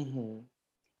 Mm-hmm.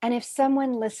 and if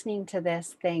someone listening to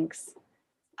this thinks,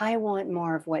 I want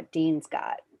more of what Dean's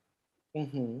got,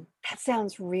 Mm-hmm. that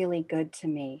sounds really good to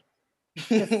me,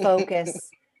 to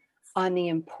focus on the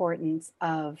importance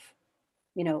of,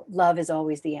 love is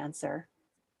always the answer.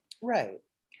 Right.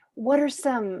 What are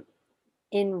some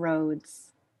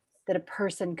inroads that a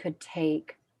person could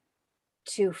take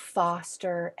to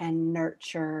foster and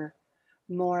nurture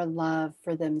more love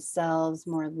for themselves,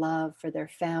 more love for their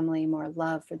family, more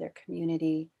love for their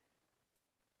community?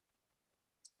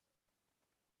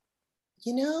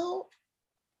 You know,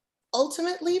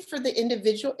 ultimately for the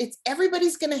individual, it's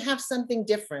everybody's going to have something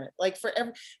different. Like for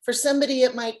somebody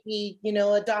it might be,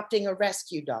 adopting a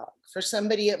rescue dog. For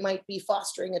somebody it might be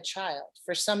fostering a child.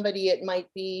 For somebody it might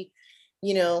be,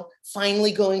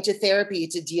 finally going to therapy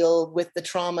to deal with the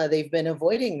trauma they've been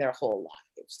avoiding their whole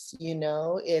lives.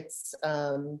 It's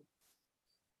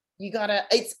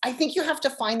I think you have to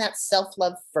find that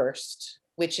self-love first,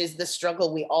 which is the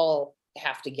struggle we all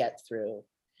have to get through.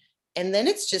 And then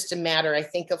it's just a matter, I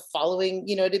think, of following,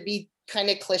 to be kind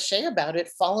of cliche about it,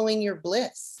 following your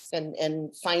bliss and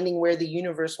finding where the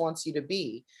universe wants you to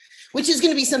be, which is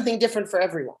going to be something different for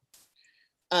everyone.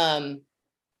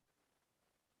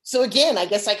 So again, I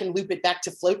guess I can loop it back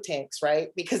to float tanks, right?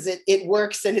 Because it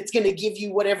works and it's going to give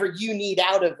you whatever you need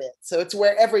out of it. So it's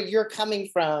wherever you're coming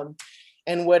from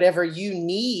and whatever you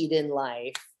need in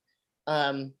life.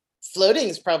 Floating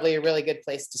is probably a really good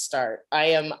place to start. I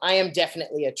am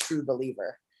definitely a true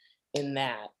believer in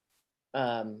that.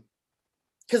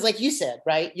 Because like you said,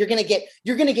 right, you're gonna get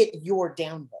your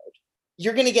download.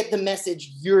 You're gonna get the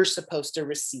message you're supposed to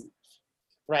receive.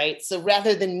 Right. So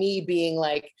rather than me being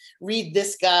like, read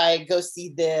this guy, go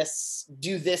see this,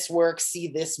 do this work, see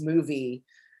this movie,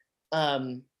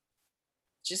 um,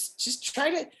 just try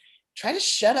to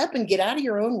shut up and get out of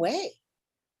your own way.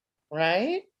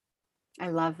 Right. I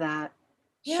love that.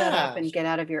 Shut up Yeah. and get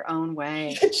out of your own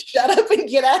way. Shut up and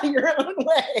get out of your own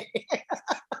way.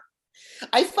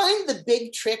 I find the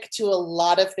big trick to a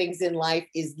lot of things in life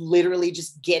is literally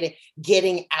just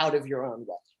getting out of your own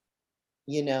way.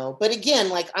 But again,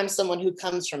 like I'm someone who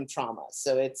comes from trauma,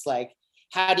 so it's like,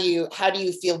 how do you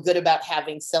feel good about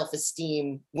having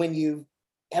self-esteem when you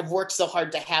have worked so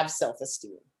hard to have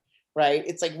self-esteem, right?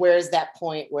 It's like, where is that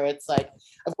point where it's like,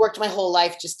 I've worked my whole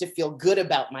life just to feel good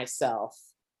about myself.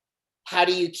 How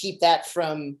do you keep that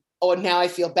from, oh, now I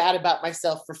feel bad about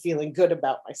myself for feeling good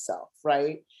about myself,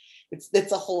 right?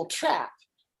 It's a whole trap,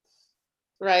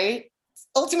 right?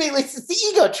 Ultimately, it's the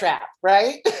ego trap,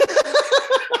 right?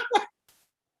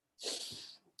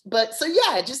 but so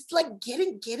yeah, just like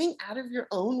getting out of your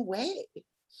own way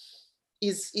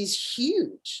is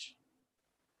huge.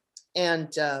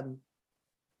 And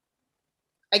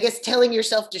I guess telling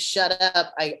yourself to shut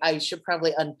up, I should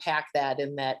probably unpack that,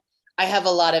 in that I have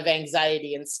a lot of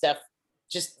anxiety and stuff,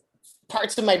 just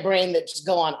parts of my brain that just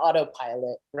go on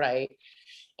autopilot, right?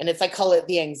 And I call it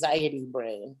the anxiety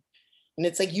brain. And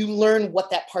it's like you learn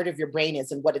what that part of your brain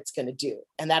is and what it's going to do.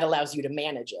 And that allows you to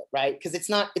manage it, right? Because it's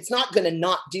not going to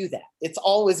not do that. It's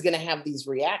always going to have these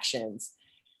reactions.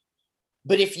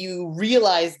 But if you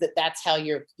realize that that's how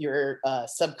your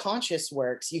subconscious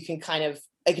works, you can kind of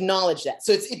acknowledge that.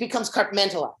 So it becomes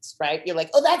compartmentalized, right? You're like,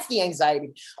 oh, that's the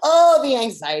anxiety. Oh, the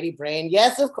anxiety brain.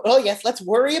 Yes, of course. Oh, yes, let's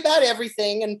worry about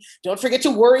everything. And don't forget to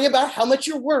worry about how much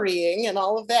you're worrying and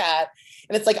all of that.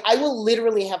 And it's like, I will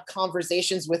literally have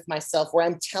conversations with myself where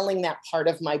I'm telling that part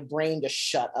of my brain to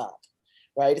shut up,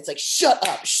 right? It's like, shut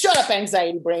up,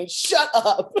 anxiety brain, shut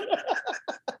up.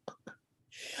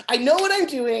 I know what I'm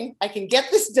doing. I can get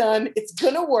this done. It's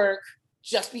going to work.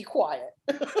 Just be quiet.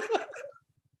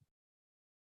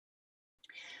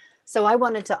 So I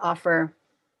wanted to offer,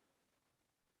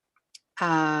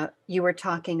 you were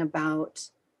talking about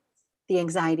the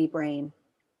anxiety brain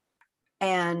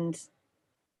and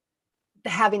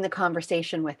having the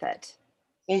conversation with it.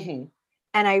 Mm-hmm.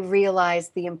 And I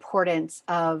realized the importance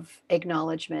of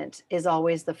acknowledgement is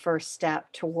always the first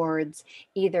step towards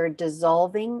either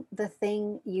dissolving the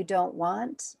thing you don't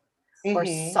want, or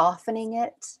Mm-hmm. softening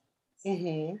it,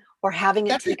 Mm-hmm. or having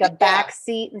it take a back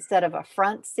seat instead of a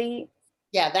front seat.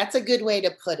 Yeah, that's a good way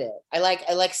to put it. I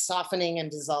like softening and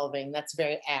dissolving. That's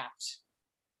very apt.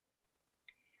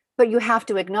 But you have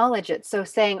to acknowledge it. So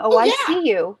saying, oh, I see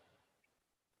you.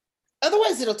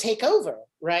 Otherwise it'll take over,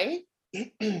 right?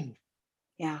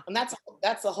 Yeah. And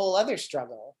that's a whole other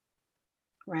struggle.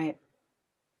 Right.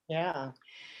 Yeah.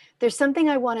 There's something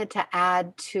I wanted to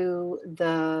add to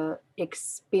the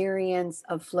experience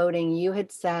of floating. You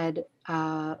had said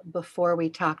before we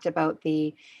talked about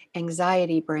the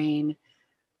anxiety brain,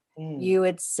 you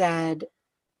had said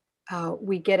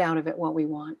we get out of it what we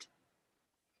want.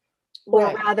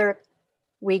 Right. Or rather,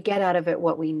 we get out of it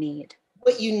what we need.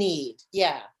 What you need.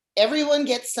 Yeah. Everyone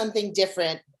gets something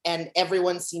different, and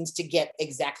everyone seems to get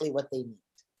exactly what they need.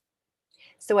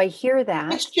 So I hear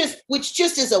that. Which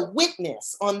just as a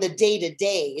witness on the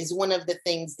day-to-day is one of the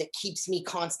things that keeps me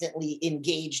constantly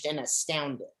engaged and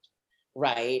astounded,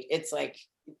 right? It's like,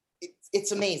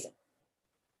 it's amazing.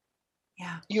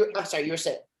 Yeah. I'm sorry, you were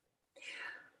saying.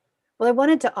 Well, I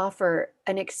wanted to offer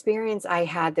an experience I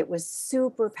had that was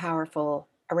super powerful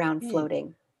around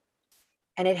floating.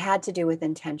 And it had to do with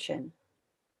intention.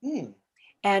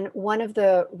 And one of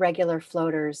the regular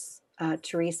floaters,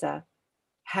 Teresa,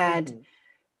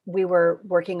 we were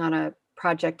working on a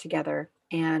project together,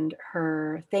 and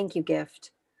her thank you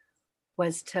gift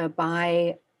was to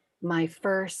buy my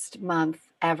first month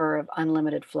ever of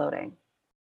unlimited floating.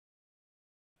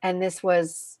 And this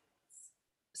was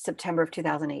September of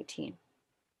 2018.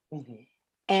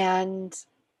 And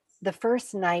the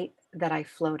first night that I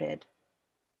floated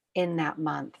in that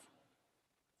month,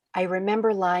 I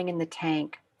remember lying in the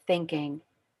tank thinking,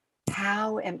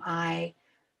 how am I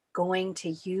going to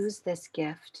use this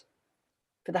gift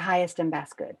for the highest and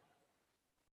best good?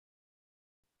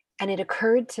 And it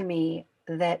occurred to me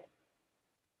that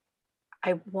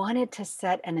I wanted to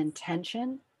set an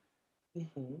intention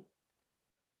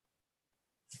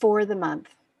for the month.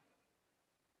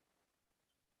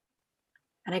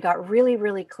 And I got really,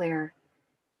 really clear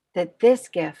that this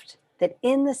gift, that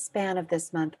in the span of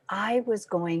this month, I was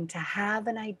going to have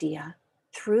an idea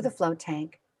through the float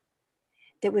tank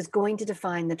that was going to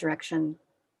define the direction,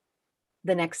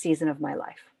 the next season of my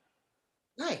life.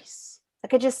 Nice.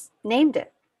 Like I just named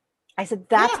it. I said,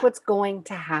 that's what's going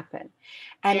to happen.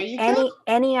 And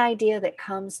any idea that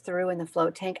comes through in the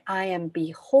float tank, I am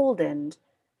beholden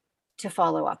to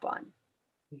follow up on.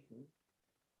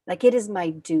 Like it is my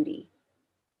duty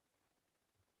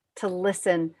to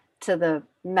listen to the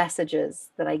messages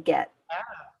that I get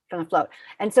from the float.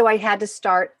 And so I had to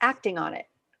start acting on it.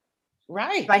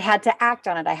 Right. I had to act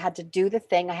on it. I had to do the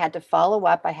thing. I had to follow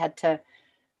up.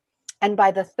 And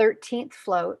by the 13th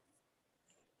float,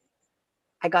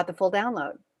 I got the full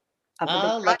download of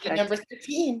the big lucky number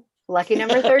 13. Lucky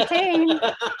number 13.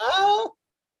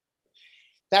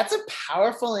 That's a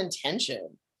powerful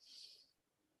intention.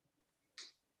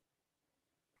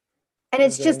 And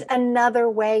it's just another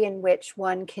way in which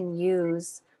one can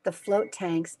use the float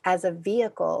tanks as a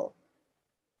vehicle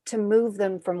to move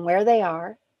them from where they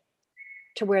are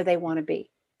to where they want to be.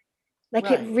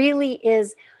 Like it really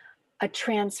is a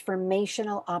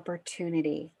transformational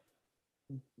opportunity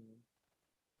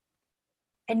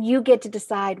And you get to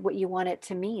decide what you want it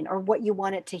to mean or what you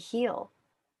want it to heal.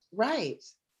 Right.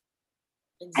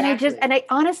 And Exactly. I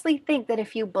honestly think that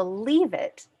if you believe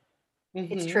it,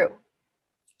 it's Hmm. true.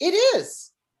 It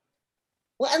is.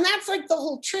 Well, and that's like the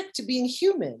whole trick to being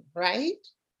human, right?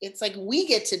 It's like we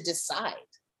get to decide.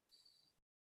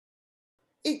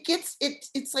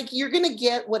 It's like you're gonna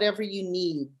get whatever you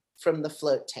need from the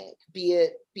float tank, be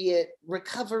it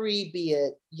recovery, be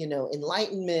it,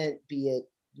 enlightenment, be it,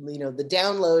 the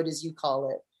download, as you call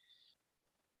it.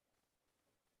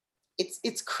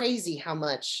 It's crazy how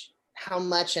much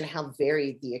and how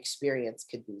varied the experience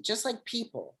could be, just like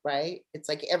people, right? It's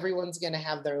like everyone's gonna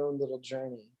have their own little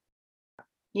journey.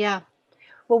 Yeah.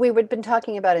 Well, we've been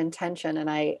talking about intention, and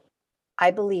I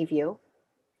believe you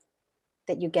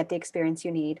that you get the experience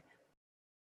you need.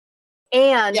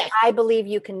 And Yeah, I believe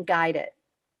you can guide it.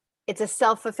 It's a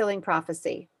self-fulfilling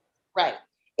prophecy. right.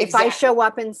 If I Exactly. show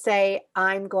up and say,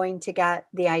 I'm going to get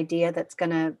the idea that's going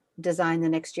to design the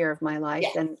next year of my life,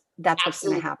 Yeah, then that's what's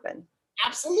going to absolutely. happen.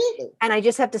 Absolutely. And I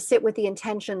just have to sit with the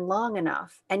intention long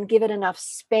enough and give it enough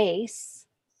space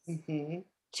Hmm.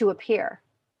 to appear.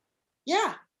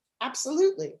 Yeah,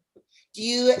 absolutely. Do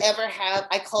you ever have,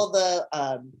 I call do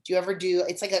you ever do,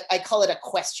 it's like I call it a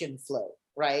question flow,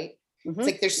 right? It's Hmm.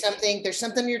 like there's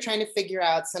something you're trying to figure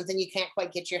out, something you can't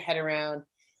quite get your head around.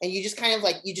 And you just kind of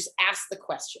like, you just ask the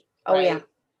question, Oh, yeah. right?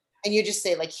 And you just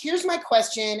say, like, here's my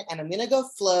question, and I'm going to go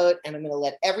float, and I'm going to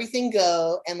let everything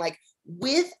go. And like,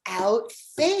 without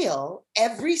fail,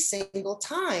 every single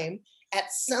time,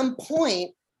 at some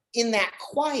point in that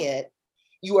quiet,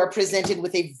 you are presented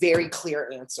with a very clear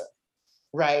answer,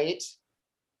 right?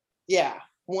 Yeah,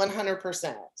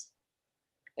 100%.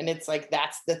 And it's like,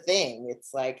 that's the thing.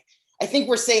 It's like, I think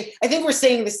we're saying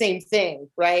the same thing,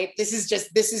 right?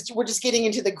 We're just getting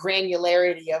into the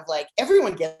granularity of like,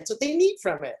 everyone gets what they need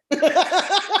from it.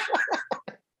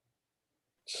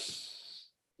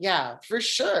 Yeah, for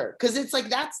sure. Because it's like,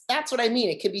 that's what I mean.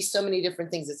 It could be so many different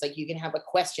things. It's like, you can have a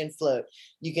question float,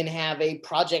 you can have a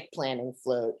project planning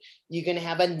float, you can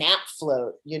have a nap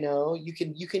float, you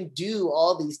can do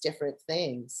all these different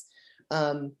things.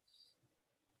 Um,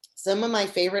 some of my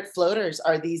favorite floaters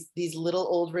are these little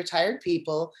old retired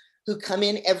people who come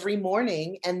in every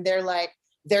morning, and they're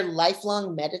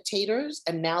lifelong meditators,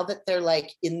 and now that they're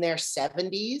like in their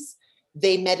 70s,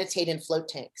 they meditate in float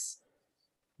tanks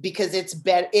because it's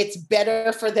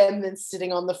better for them than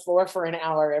sitting on the floor for an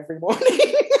hour every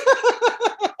morning.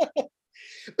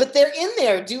 But they're in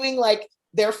there doing like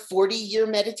their 40-year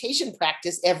meditation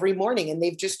practice every morning, and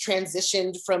they've just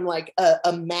transitioned from like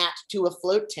a mat to a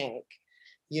float tank.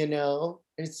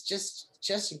 It's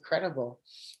just incredible.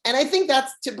 And I think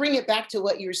that's, to bring it back to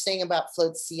what you were saying about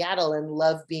Float Seattle and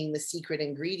love being the secret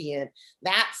ingredient.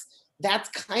 That's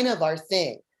kind of our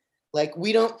thing. Like,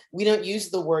 we don't use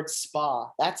the word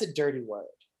spa. That's a dirty word,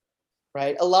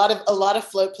 right? A lot of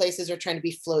float places are trying to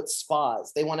be float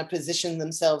spas. They want to position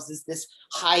themselves as this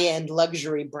high-end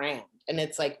luxury brand. And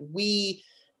it's like, we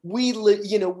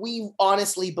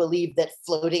honestly believe that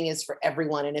floating is for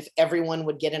everyone. And if everyone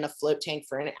would get in a float tank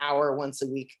for an hour once a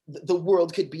week, the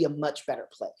world could be a much better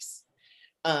place.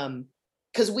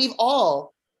 Because we've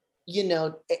all,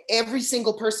 every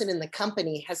single person in the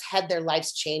company has had their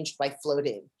lives changed by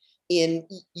floating in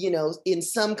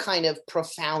some kind of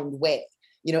profound way.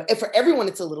 And for everyone,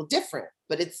 it's a little different,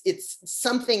 but it's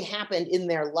something happened in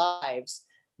their lives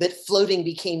that floating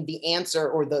became the answer,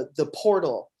 or the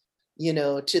portal,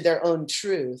 to their own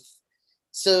truth.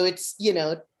 So it's,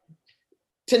 to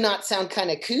not sound kind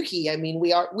of kooky, I mean,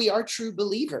 we are true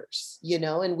believers,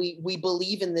 and we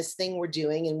believe in this thing we're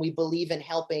doing, and we believe in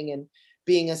helping and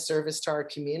being a service to our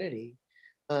community.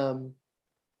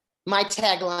 My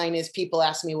tagline is, people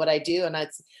ask me what I do, and I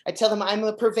tell them I'm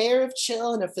a purveyor of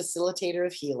chill and a facilitator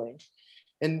of healing.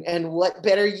 And what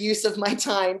better use of my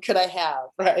time could I have,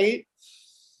 right?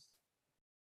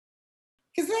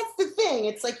 Because that's the thing.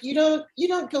 It's like, you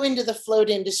don't go into the float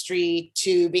industry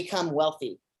to become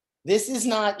wealthy. This is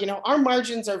not, our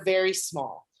margins are very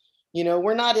small.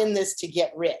 We're not in this to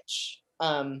get rich.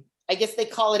 I guess they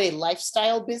call it a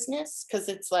lifestyle business, because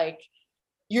it's like,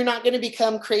 you're not going to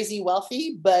become crazy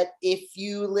wealthy, but if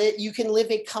you can live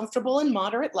a comfortable and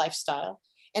moderate lifestyle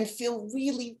and feel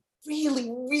really, really,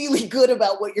 really good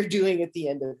about what you're doing at the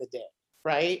end of the day,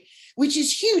 right? Which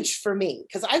is huge for me,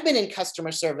 because I've been in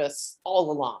customer service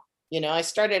all along. I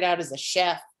started out as a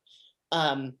chef,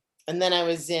 and then I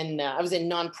was in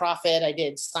nonprofit. I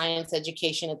did science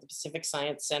education at the Pacific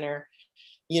Science Center.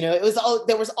 There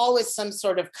was always some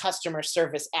sort of customer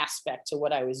service aspect to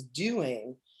what I was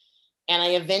doing. And I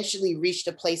eventually reached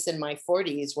a place in my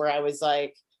 40s where I was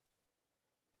like,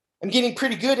 I'm getting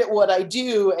pretty good at what I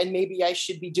do, and maybe I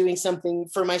should be doing something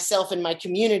for myself and my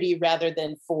community rather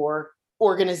than for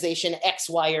organization X,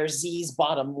 Y, or Z's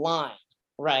bottom line,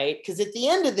 right? Because at the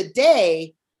end of the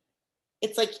day,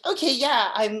 it's like, okay, yeah,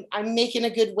 I'm making a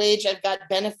good wage, I've got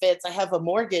benefits, I have a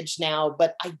mortgage now,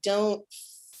 but I don't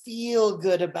feel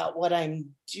good about what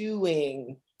I'm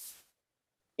doing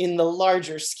in the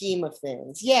larger scheme of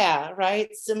things. Yeah,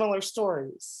 right? Similar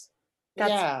stories.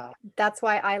 That's Yeah. that's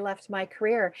why I left my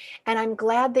career. And I'm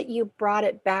glad that you brought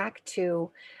it back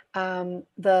to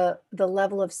the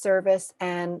level of service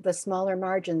and the smaller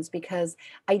margins, because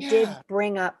I did Yeah.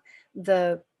 bring up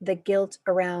the guilt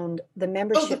around the Oh,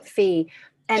 membership fee.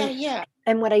 yeah, And yeah.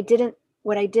 and what I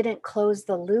didn't close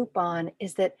the loop on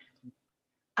is that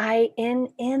I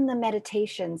in the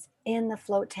meditations, in the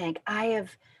float tank,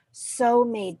 so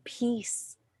made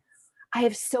peace. I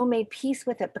have so made peace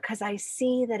with it, because I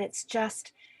see that it's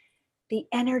just the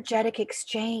energetic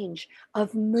exchange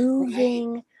of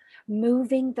Right.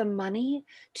 moving the money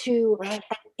to Right.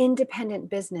 an independent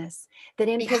business that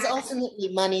Because impacts. ultimately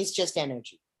money's just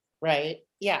energy, right?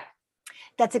 Yeah.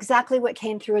 That's exactly what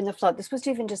came through in the float. This was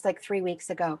even just like 3 weeks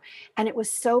ago, and it was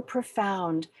so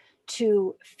profound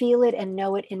to feel it and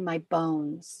know it in my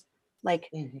bones. Like,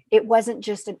 Mhm. it wasn't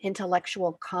just an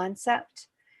intellectual concept.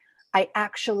 I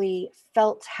actually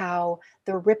felt how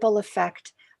the ripple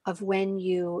effect of when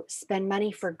you spend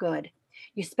money for good.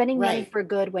 You're spending money Right. for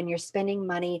good when you're spending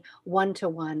money one to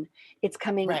one. It's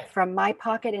coming Right. from my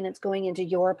pocket and it's going into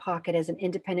your pocket as an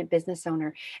independent business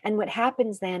owner. And what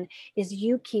happens then is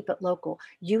you keep it local,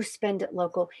 you spend it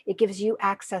local, it gives you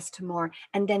access to more.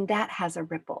 And then that has a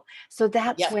ripple. So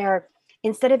that's Yep. where,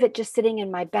 instead of it just sitting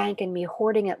in my bank and me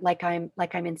hoarding it like I'm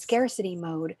in scarcity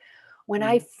mode, when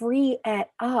I Mhm. free it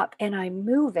up and I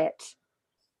move it,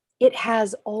 it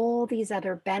has all these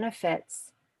other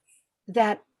benefits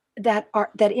that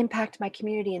that impact my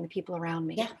community and the people around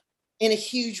me. Yeah. In a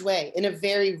huge way, in a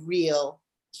very real,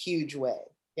 huge way.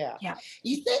 Yeah. Yeah.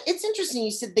 You said it's interesting.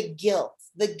 You said the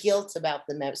guilt about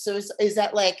the mem. So is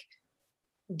that like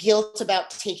guilt about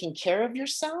taking care of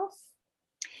yourself?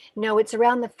 No, it's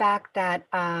around the fact that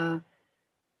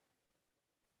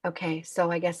okay,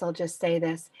 so I guess I'll just say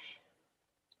this.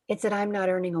 It's that I'm not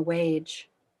earning a wage.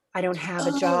 I don't have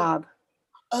a Oh, job,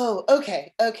 oh,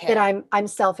 okay, that okay. I'm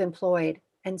self-employed.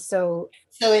 And so,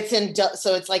 So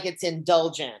so it's like it's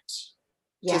indulgent to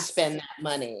yes. spend that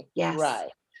money. Yes.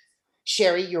 Right.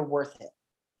 Sherry, you're worth it.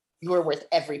 You are worth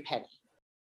every penny.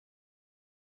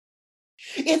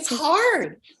 It's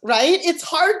hard, right? It's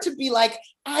hard to be like,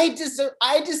 I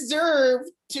deserve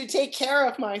to take care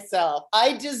of myself.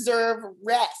 I deserve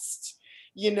rest.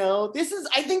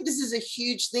 I think this is a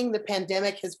huge thing the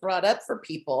pandemic has brought up for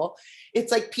people.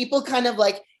 It's like people kind of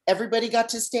like everybody got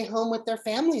to stay home with their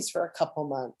families for a couple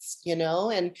months,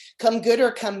 and come good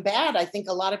or come bad. I think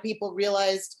a lot of people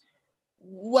realized,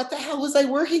 what the hell was I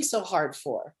working so hard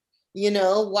for?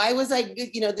 Why was I,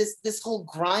 this whole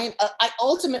grind?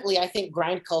 I think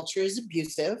grind culture is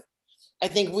abusive. I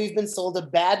think we've been sold a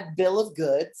bad bill of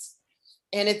goods.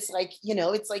 And it's like,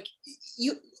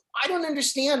 you, I don't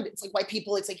understand. It's like why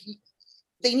people, it's like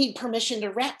they need permission to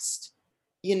rest,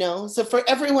 So for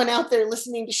everyone out there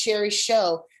listening to Sherry's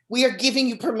show, we are giving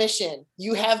you permission.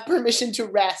 You have permission to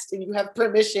rest and you have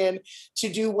permission to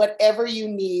do whatever you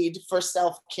need for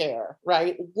self-care,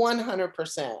 right?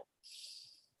 100%.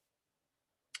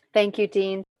 Thank you,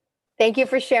 Dean. Thank you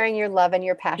for sharing your love and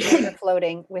your passion for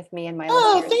floating with me and my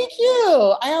Oh, listeners. thank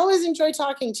you. I always enjoy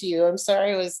talking to you. I'm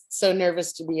sorry I was so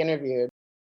nervous to be interviewed.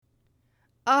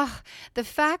 Oh, the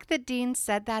fact that Dean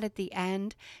said that at the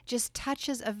end just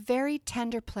touches a very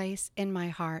tender place in my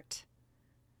heart.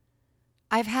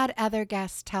 I've had other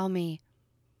guests tell me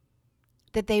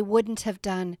that they wouldn't have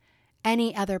done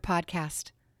any other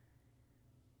podcast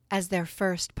as their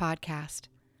first podcast,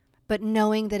 but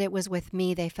knowing that it was with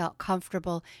me, they felt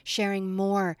comfortable sharing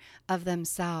more of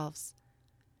themselves.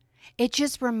 It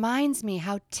just reminds me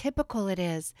how typical it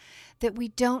is that we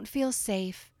don't feel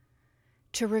safe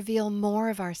to reveal more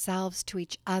of ourselves to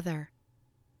each other.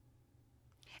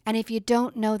 And if you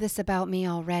don't know this about me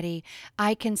already,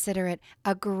 I consider it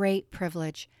a great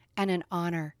privilege and an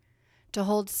honor to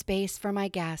hold space for my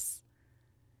guests.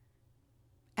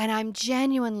 And I'm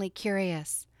genuinely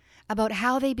curious about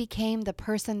how they became the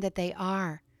person that they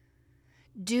are,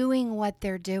 doing what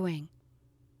they're doing.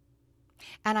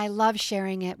 And I love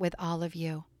sharing it with all of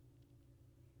you.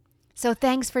 So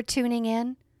thanks for tuning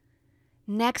in.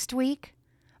 Next week,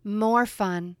 more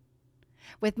fun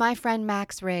with my friend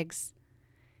Max Riggs.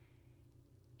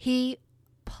 He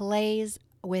plays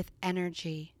with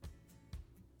energy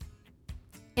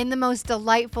in the most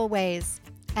delightful ways.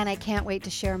 and I can't wait to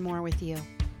share more with you.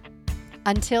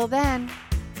 Until then,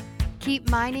 keep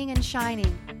mining and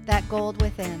shining that gold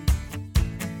within.